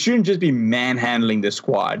 they shouldn't just be manhandling the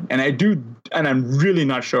squad. And I'm really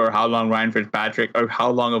not sure how long Ryan Fitzpatrick or how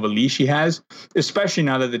long of a leash he has, especially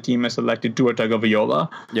now that the team has selected Tua Tagovailoa.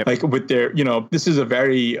 Yep. With their, this is a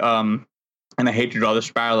very, and I hate to draw this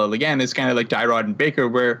parallel again, it's kind of like Tyrod and Baker,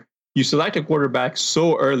 where you select a quarterback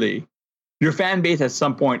so early, your fan base at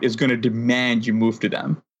some point is going to demand you move to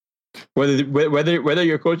them. Whether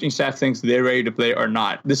your coaching staff thinks they're ready to play or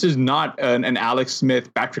not. This is not an Alex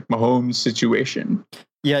Smith, Patrick Mahomes situation.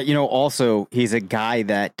 Yeah, also he's a guy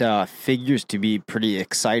that figures to be pretty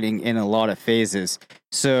exciting in a lot of phases.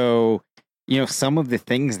 So, some of the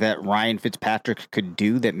things that Ryan Fitzpatrick could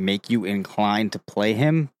do that make you inclined to play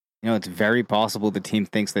him, it's very possible the team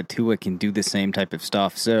thinks that Tua can do the same type of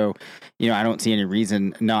stuff. So, I don't see any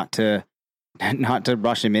reason not to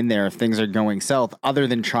rush him in there if things are going south, other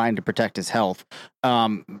than trying to protect his health.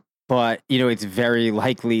 But, it's very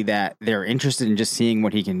likely that they're interested in just seeing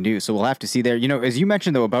what he can do. So we'll have to see there. As you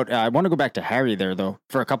mentioned, though, about I want to go back to Harry there, though,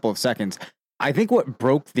 for a couple of seconds. I think what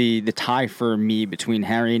broke the tie for me between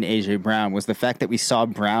Harry and A.J. Brown was the fact that we saw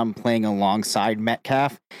Brown playing alongside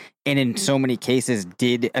Metcalf, and in so many cases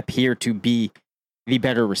did appear to be the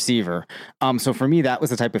better receiver. So for me, that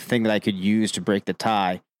was the type of thing that I could use to break the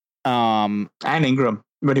tie. And Ingram,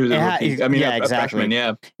 but he was a rookie. Exactly. Freshman,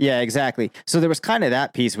 yeah, exactly. So there was kind of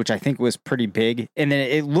that piece, which I think was pretty big. And then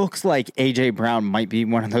it looks like A.J. Brown might be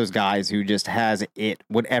one of those guys who just has it,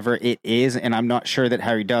 whatever it is. And I'm not sure that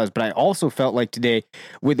Harry does. But I also felt like today,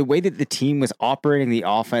 with the way that the team was operating the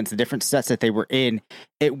offense, the different sets that they were in,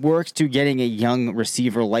 it works to getting a young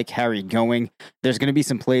receiver like Harry going. There's going to be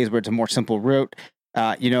some plays where it's a more simple route.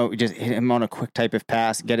 Just hit him on a quick type of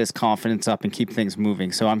pass, get his confidence up, and keep things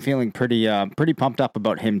moving. So I'm feeling pretty pumped up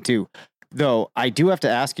about him too. Though I do have to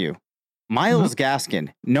ask you, Myles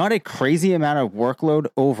Gaskin, not a crazy amount of workload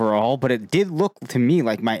overall, but it did look to me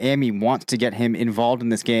like Miami wants to get him involved in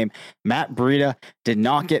this game. Matt Breida did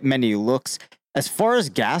not get many looks. As far as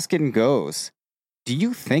Gaskin goes, do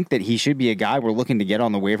you think that he should be a guy we're looking to get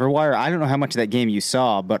on the waiver wire? I don't know how much of that game you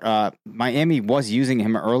saw, but Miami was using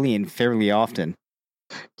him early and fairly often.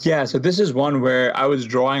 Yeah, so this is one where I was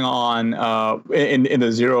drawing on in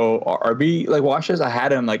the zero RB washes. I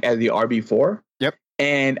had him as the RB4. Yep.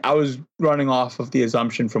 And I was running off of the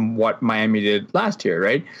assumption from what Miami did last year,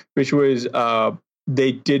 right? Which was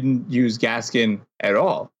they didn't use Gaskin at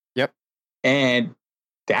all. Yep. And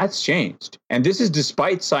that's changed. And this is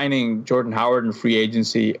despite signing Jordan Howard in free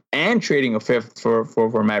agency and trading a fifth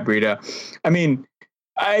for Matt Breida. I mean,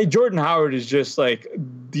 Jordan Howard is just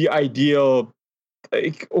the ideal.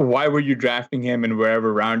 Why were you drafting him in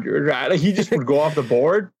wherever round you're at? He just would go off the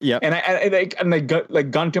board. Yeah.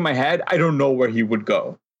 And gun to my head, I don't know where he would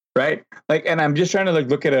go. Right. And I'm just trying to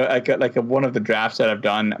look at a one of the drafts that I've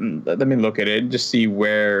done. Let me look at it and just see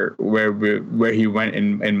where he went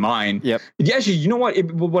in mine. Yep. Actually, you know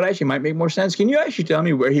what actually might make more sense? Can you actually tell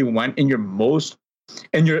me where he went in your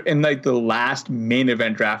the last main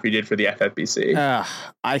event draft you did for the FFPC?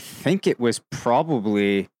 I think it was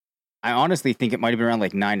probably. I honestly think it might have been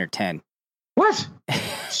around 9 or 10. What?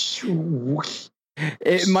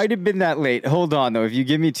 It might have been that late. Hold on, though. If you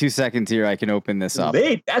give me 2 seconds here, I can open this up.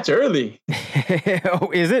 Late? That's early. Oh,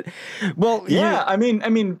 is it? Well, yeah. I mean,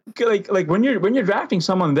 when you're drafting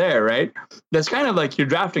someone there, right? That's kind of like you're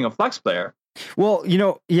drafting a flex player. Well,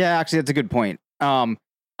 yeah. Actually, that's a good point. I'm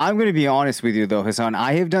going to be honest with you, though, Hassan.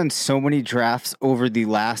 I have done so many drafts over the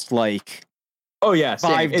last Oh yeah,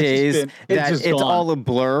 5 days it's all a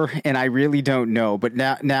blur, and I really don't know. But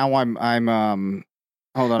now I'm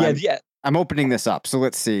hold on. Yeah, I'm opening this up. So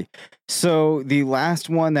let's see. So the last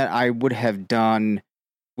one that I would have done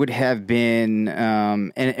would have been,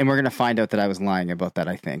 and we're gonna find out that I was lying about that.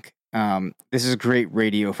 I think this is great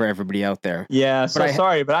radio for everybody out there. Yeah,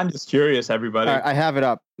 sorry, but I'm just curious, everybody. I have it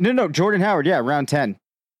up. No, Jordan Howard. Yeah, round 10.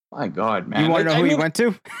 My God, man! You want to know who he went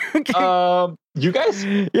to? You guys?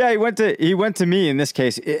 Yeah, he went to me in this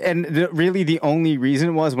case, and really the only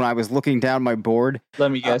reason was when I was looking down my board.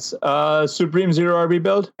 Let me guess. Supreme Zero RB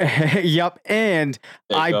build. Yep, and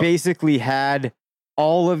I basically had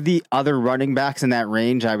all of the other running backs in that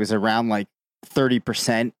range. I was around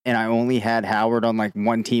 30%, and I only had Howard on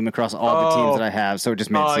one team across all the teams that I have, so it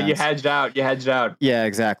just made sense. You hedged out. Yeah,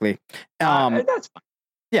 exactly. That's fine.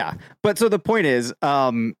 Yeah, but so the point is,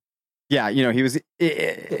 he was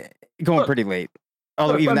going pretty late.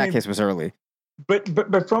 Although even that case was early. But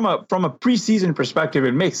from a preseason perspective,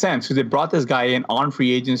 it makes sense because they brought this guy in on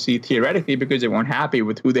free agency theoretically because they weren't happy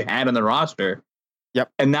with who they had on the roster. Yep.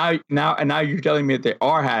 And now you're telling me that they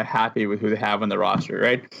are happy with who they have on the roster,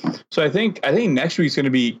 right? So I think next week's going to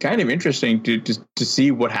be kind of interesting to see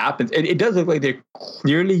what happens. It does look like they're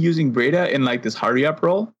clearly using Breida in this hurry up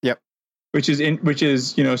role. Yep. Which is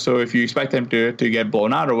so if you expect them to get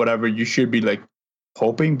blown out or whatever, you should be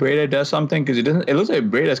hoping Breida does something because it looks like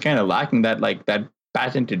Breida's kind of lacking that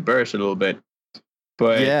patented burst a little bit.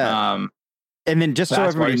 But yeah. And then just so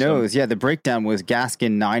everybody knows, the breakdown was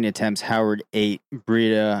Gaskin 9 attempts, Howard 8,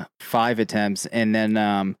 Breida 5 attempts, and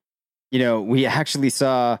then we actually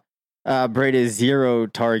saw Breida 0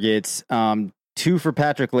 targets, 2 for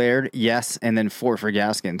Patrick Laird, yes, and then 4 for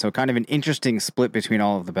Gaskin. So kind of an interesting split between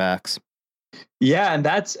all of the backs. Yeah, and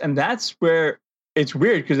that's where it's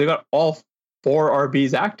weird because they got all 4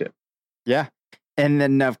 RBs active. Yeah. And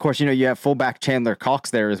then, of course, you have fullback Chandler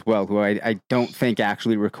Cox there as well, who I don't think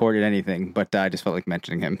actually recorded anything, but I just felt like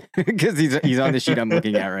mentioning him because he's on the sheet I'm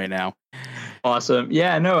looking at right now. Awesome.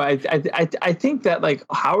 Yeah, no, I think that like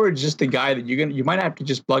Howard's just the guy that you might have to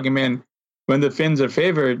just plug him in when the Finns are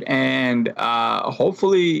favored, and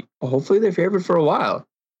hopefully they're favored for a while.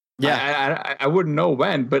 Yeah, I wouldn't know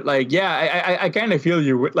when, but like, yeah, I kind of feel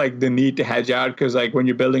you with like the need to hedge out because like when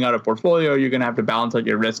you're building out a portfolio, you're gonna have to balance out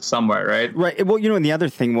your risk somewhere, right? Right. Well, and the other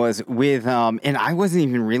thing was with and I wasn't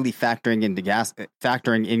even really factoring in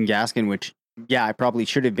Gaskin, which I probably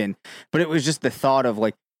should have been, but it was just the thought of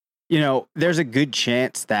like, there's a good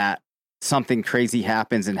chance that something crazy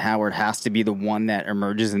happens and Howard has to be the one that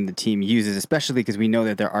emerges and the team uses, especially because we know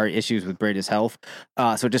that there are issues with Breida's health.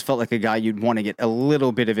 So it just felt like a guy you'd want to get a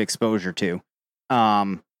little bit of exposure to.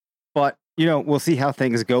 But, we'll see how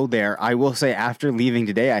things go there. I will say after leaving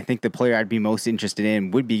today, I think the player I'd be most interested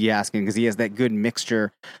in would be Gaskin because he has that good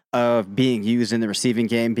mixture of being used in the receiving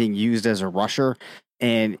game, being used as a rusher.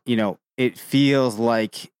 And, it feels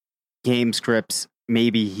like game scripts,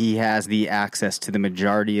 maybe he has the access to the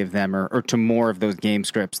majority of them or to more of those game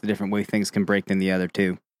scripts, the different way things can break than the other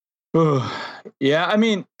two. Yeah, I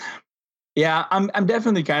mean, I'm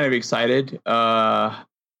definitely kind of excited at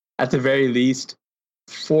the very least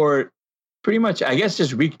for pretty much, I guess,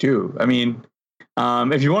 just week 2. I mean,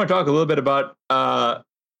 if you want to talk a little bit about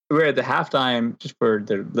we're at the halftime, just for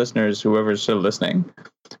the listeners, whoever's still listening,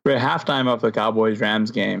 we're at halftime of the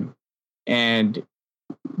Cowboys-Rams game, and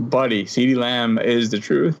buddy, CeeDee Lamb is the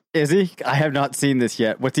truth. Is he? I have not seen this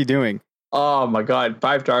yet. What's he doing? Oh my God.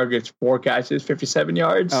 5 targets, 4 catches, 57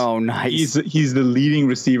 yards. Oh, nice. He's the leading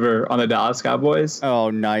receiver on the Dallas Cowboys.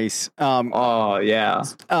 Oh, nice. Oh yeah.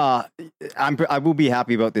 I will be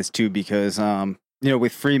happy about this too, because,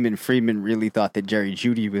 with Freeman really thought that Jerry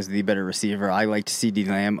Jeudy was the better receiver. I liked CeeDee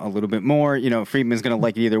Lamb a little bit more. Freeman's going to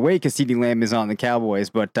like it either way because CeeDee Lamb is on the Cowboys,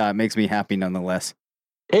 but it makes me happy nonetheless.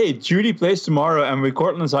 Hey, Jeudy plays tomorrow, and with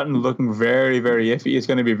Courtland Sutton looking very, very iffy, it's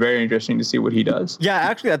going to be very interesting to see what he does. Yeah,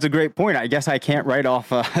 actually, that's a great point. I guess I can't write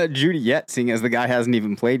off Jeudy yet, seeing as the guy hasn't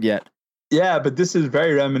even played yet. Yeah, but this is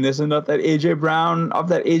very reminiscent of that AJ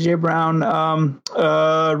Brown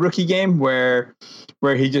rookie game where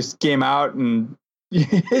he just came out and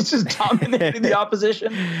it's just dominating the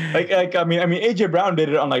opposition. Like I mean, AJ Brown did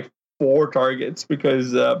it on like 4 targets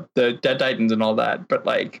because the Titans and all that, but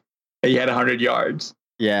like he had 100 yards.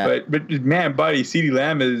 Yeah, but man, buddy, CeeDee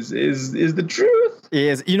Lamb is the truth.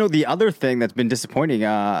 Is the other thing that's been disappointing?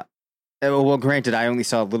 Well, granted, I only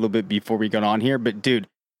saw a little bit before we got on here, but dude,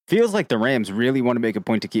 feels like the Rams really want to make a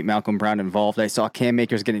point to keep Malcolm Brown involved. I saw Cam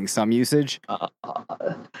Akers getting some usage.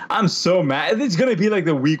 I'm so mad. It's gonna be like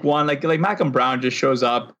the week 1, like Malcolm Brown just shows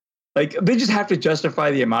up. Like they just have to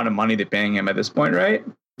justify the amount of money they're paying him at this point, right?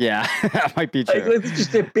 Yeah, that might be true. Like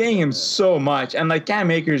they're paying him so much, and like Cam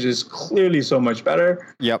Akers is clearly so much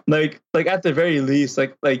better. Yep. Like at the very least,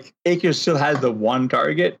 like Akers still has the 1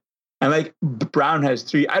 target, and like Brown has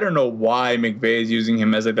 3. I don't know why McVay is using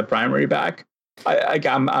him as like the primary back.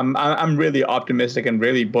 I'm really optimistic and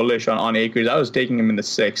really bullish on Akers. I was taking him in the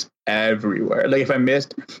 6th everywhere. Like if I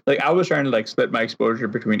missed, like I was trying to like split my exposure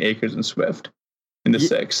between Akers and Swift in the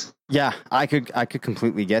 6th. Yeah, I could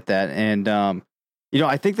completely get that, and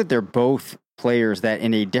I think that they're both players that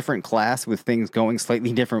in a different class with things going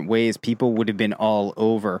slightly different ways, people would have been all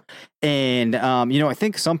over. And, I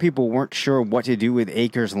think some people weren't sure what to do with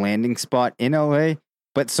Akers' landing spot in LA,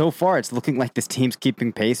 but so far it's looking like this team's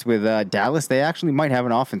keeping pace with Dallas. They actually might have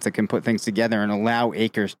an offense that can put things together and allow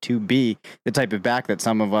Akers to be the type of back that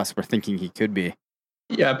some of us were thinking he could be.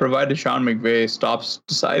 Yeah, provided Sean McVay stops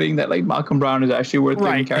deciding that like Malcolm Brown is actually worth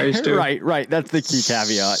taking carries to. Right. That's the key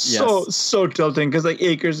caveat. So tilting because like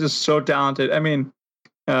Akers is so talented. I mean,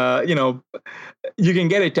 you can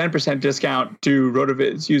get a 10% discount to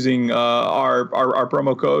RotoViz using our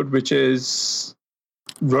promo code, which is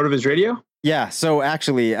RotoViz Radio. Yeah. So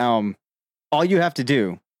actually, all you have to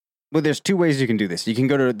do. Well, there's 2 ways you can do this. You can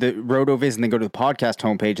go to the RotoViz and then go to the podcast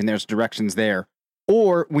homepage, and there's directions there.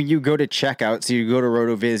 Or when you go to checkout, so you go to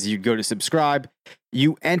RotoViz, you go to subscribe,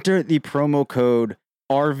 you enter the promo code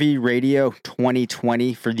RVRadio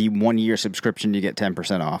 2020 for the 1-year subscription. You get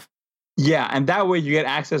 10% off. Yeah, and that way you get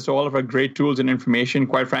access to all of our great tools and information.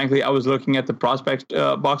 Quite frankly, I was looking at the prospect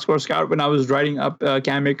box score scout when I was writing up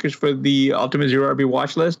Cam Akers for the Ultimate Zero RB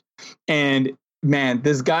watch list. And man,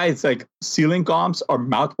 this guy's like ceiling comps are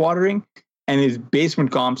mouthwatering. and his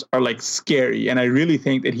basement comps are like scary. And I really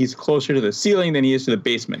think that he's closer to the ceiling than he is to the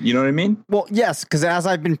basement. You know what I mean? Well, yes, because as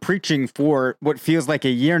I've been preaching for what feels like a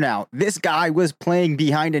year now, this guy was playing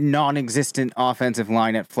behind a non-existent offensive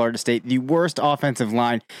line at Florida State, the worst offensive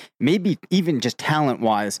line, maybe even just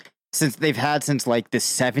talent-wise, since they've had since like the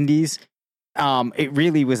 70s. It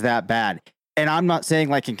really was that bad. And I'm not saying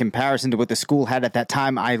like in comparison to what the school had at that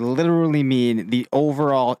time. I literally mean the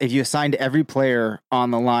overall, if you assigned every player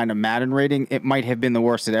on the line a Madden rating, it might have been the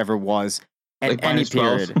worst it ever was at Like any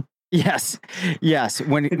period. 12. Yes.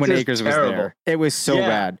 When Akers was there. It was so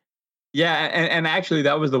bad. Yeah, and actually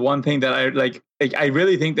that was the one thing that I like I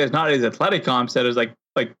really think that's not his athletic comps that is like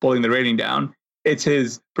pulling the rating down. It's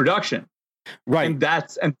his production. Right. And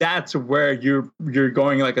that's where you're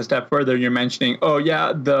going like a step further. You're mentioning, oh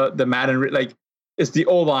yeah, the Madden, like it's the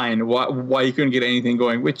O-line, why you couldn't get anything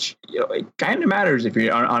going, which, you know, it kind of matters if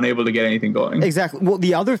you're unable to get anything going. Exactly. Well,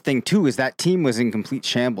 the other thing too is that team was in complete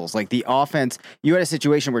shambles. Like the offense, you had a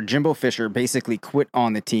situation where Jimbo Fisher basically quit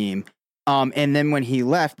on the team. And then when he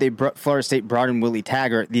left, Florida State brought in Willie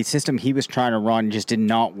Taggart. The system he was trying to run just did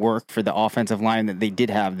not work for the offensive line that they did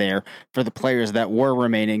have there for the players that were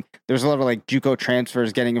remaining. There's a lot of like JUCO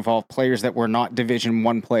transfers getting involved, players that were not Division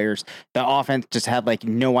I players. The offense just had like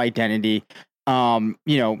no identity.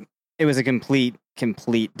 It was a complete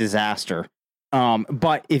disaster.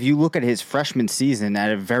 But if you look at his freshman season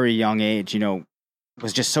at a very young age,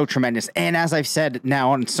 was just so tremendous. And as I've said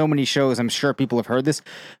now on so many shows, I'm sure people have heard this,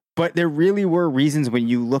 but there really were reasons when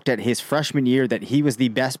you looked at his freshman year that he was the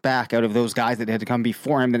best back out of those guys that had to come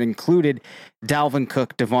before him that included Dalvin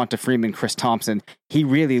Cook, Devonta Freeman, Chris Thompson. He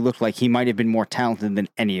really looked like he might have been more talented than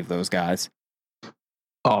any of those guys.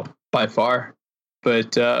 Oh, by far.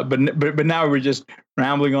 But now we're just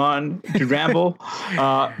rambling on to ramble.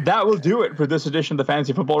 That will do it for this edition of the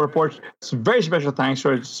Fantasy Football Report. It's a very special thanks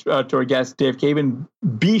to our guest, Dave Cabin.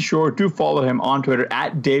 Be sure to follow him on Twitter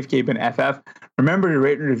at DaveCabinFF. Remember to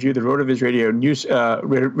rate and review the RotoViz Radio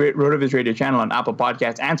RotoViz Radio channel on Apple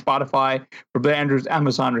Podcasts and Spotify. For Blair Andrews, I'm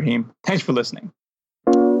Hassan Rahim. Thanks for listening.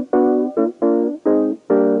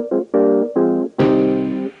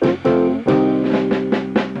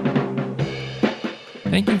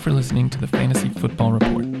 Thank you for listening to the Fantasy Football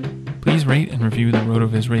Report. Please rate and review the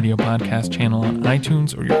RotoViz Radio podcast channel on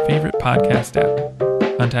iTunes or your favorite podcast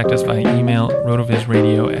app. Contact us via email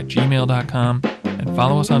rotovizradio@gmail.com and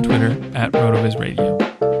follow us on Twitter at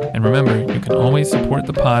RotoVizRadio. And remember, you can always support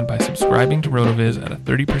the pod by subscribing to RotoViz at a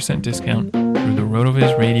 30% discount through the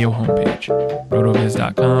RotoViz Radio homepage,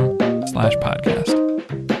 rotoviz.com/podcast.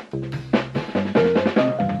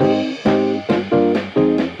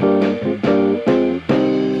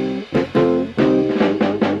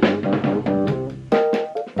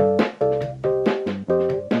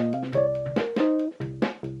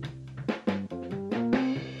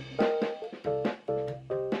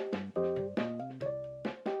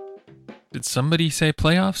 Did somebody say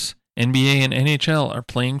playoffs? NBA and NHL are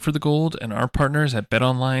playing for the gold, and our partners at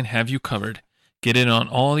BetOnline have you covered. Get in on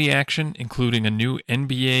all the action, including a new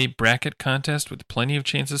NBA bracket contest with plenty of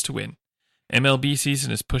chances to win. MLB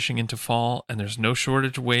season is pushing into fall, and there's no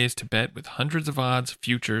shortage of ways to bet with hundreds of odds,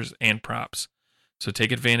 futures, and props. So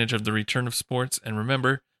take advantage of the return of sports, and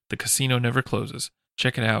remember, the casino never closes.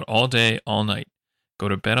 Check it out all day, all night. Go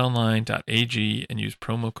to betonline.ag and use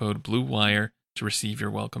promo code BLUEWIRE to receive your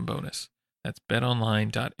welcome bonus. That's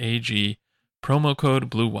betonline.ag, promo code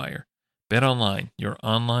BLUEWIRE. BetOnline, your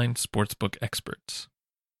online sportsbook experts.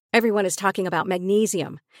 Everyone is talking about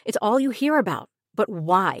magnesium. It's all you hear about. But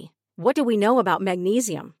why? What do we know about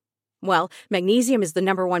magnesium? Well, magnesium is the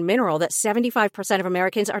number one mineral that 75% of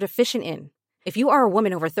Americans are deficient in. If you are a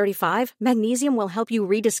woman over 35, magnesium will help you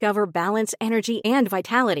rediscover balance, energy, and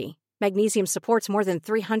vitality. Magnesium supports more than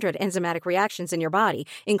 300 enzymatic reactions in your body,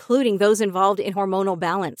 including those involved in hormonal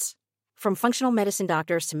balance. From functional medicine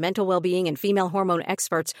doctors to mental well-being and female hormone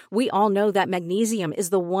experts, we all know that magnesium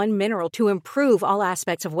is the one mineral to improve all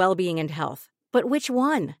aspects of well-being and health. But which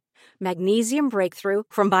one? Magnesium Breakthrough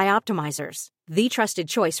from Bioptimizers, the trusted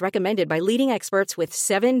choice recommended by leading experts with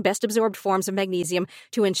 7 best-absorbed forms of magnesium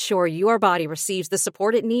to ensure your body receives the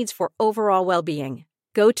support it needs for overall well-being.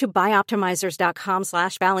 Go to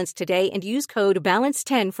bioptimizers.com/balance today and use code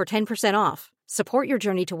BALANCE10 for 10% off. Support your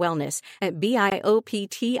journey to wellness at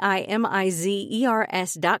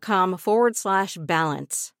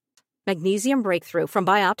bioptimizers.com/balance. Magnesium Breakthrough from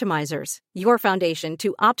Bioptimizers, your foundation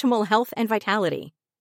to optimal health and vitality.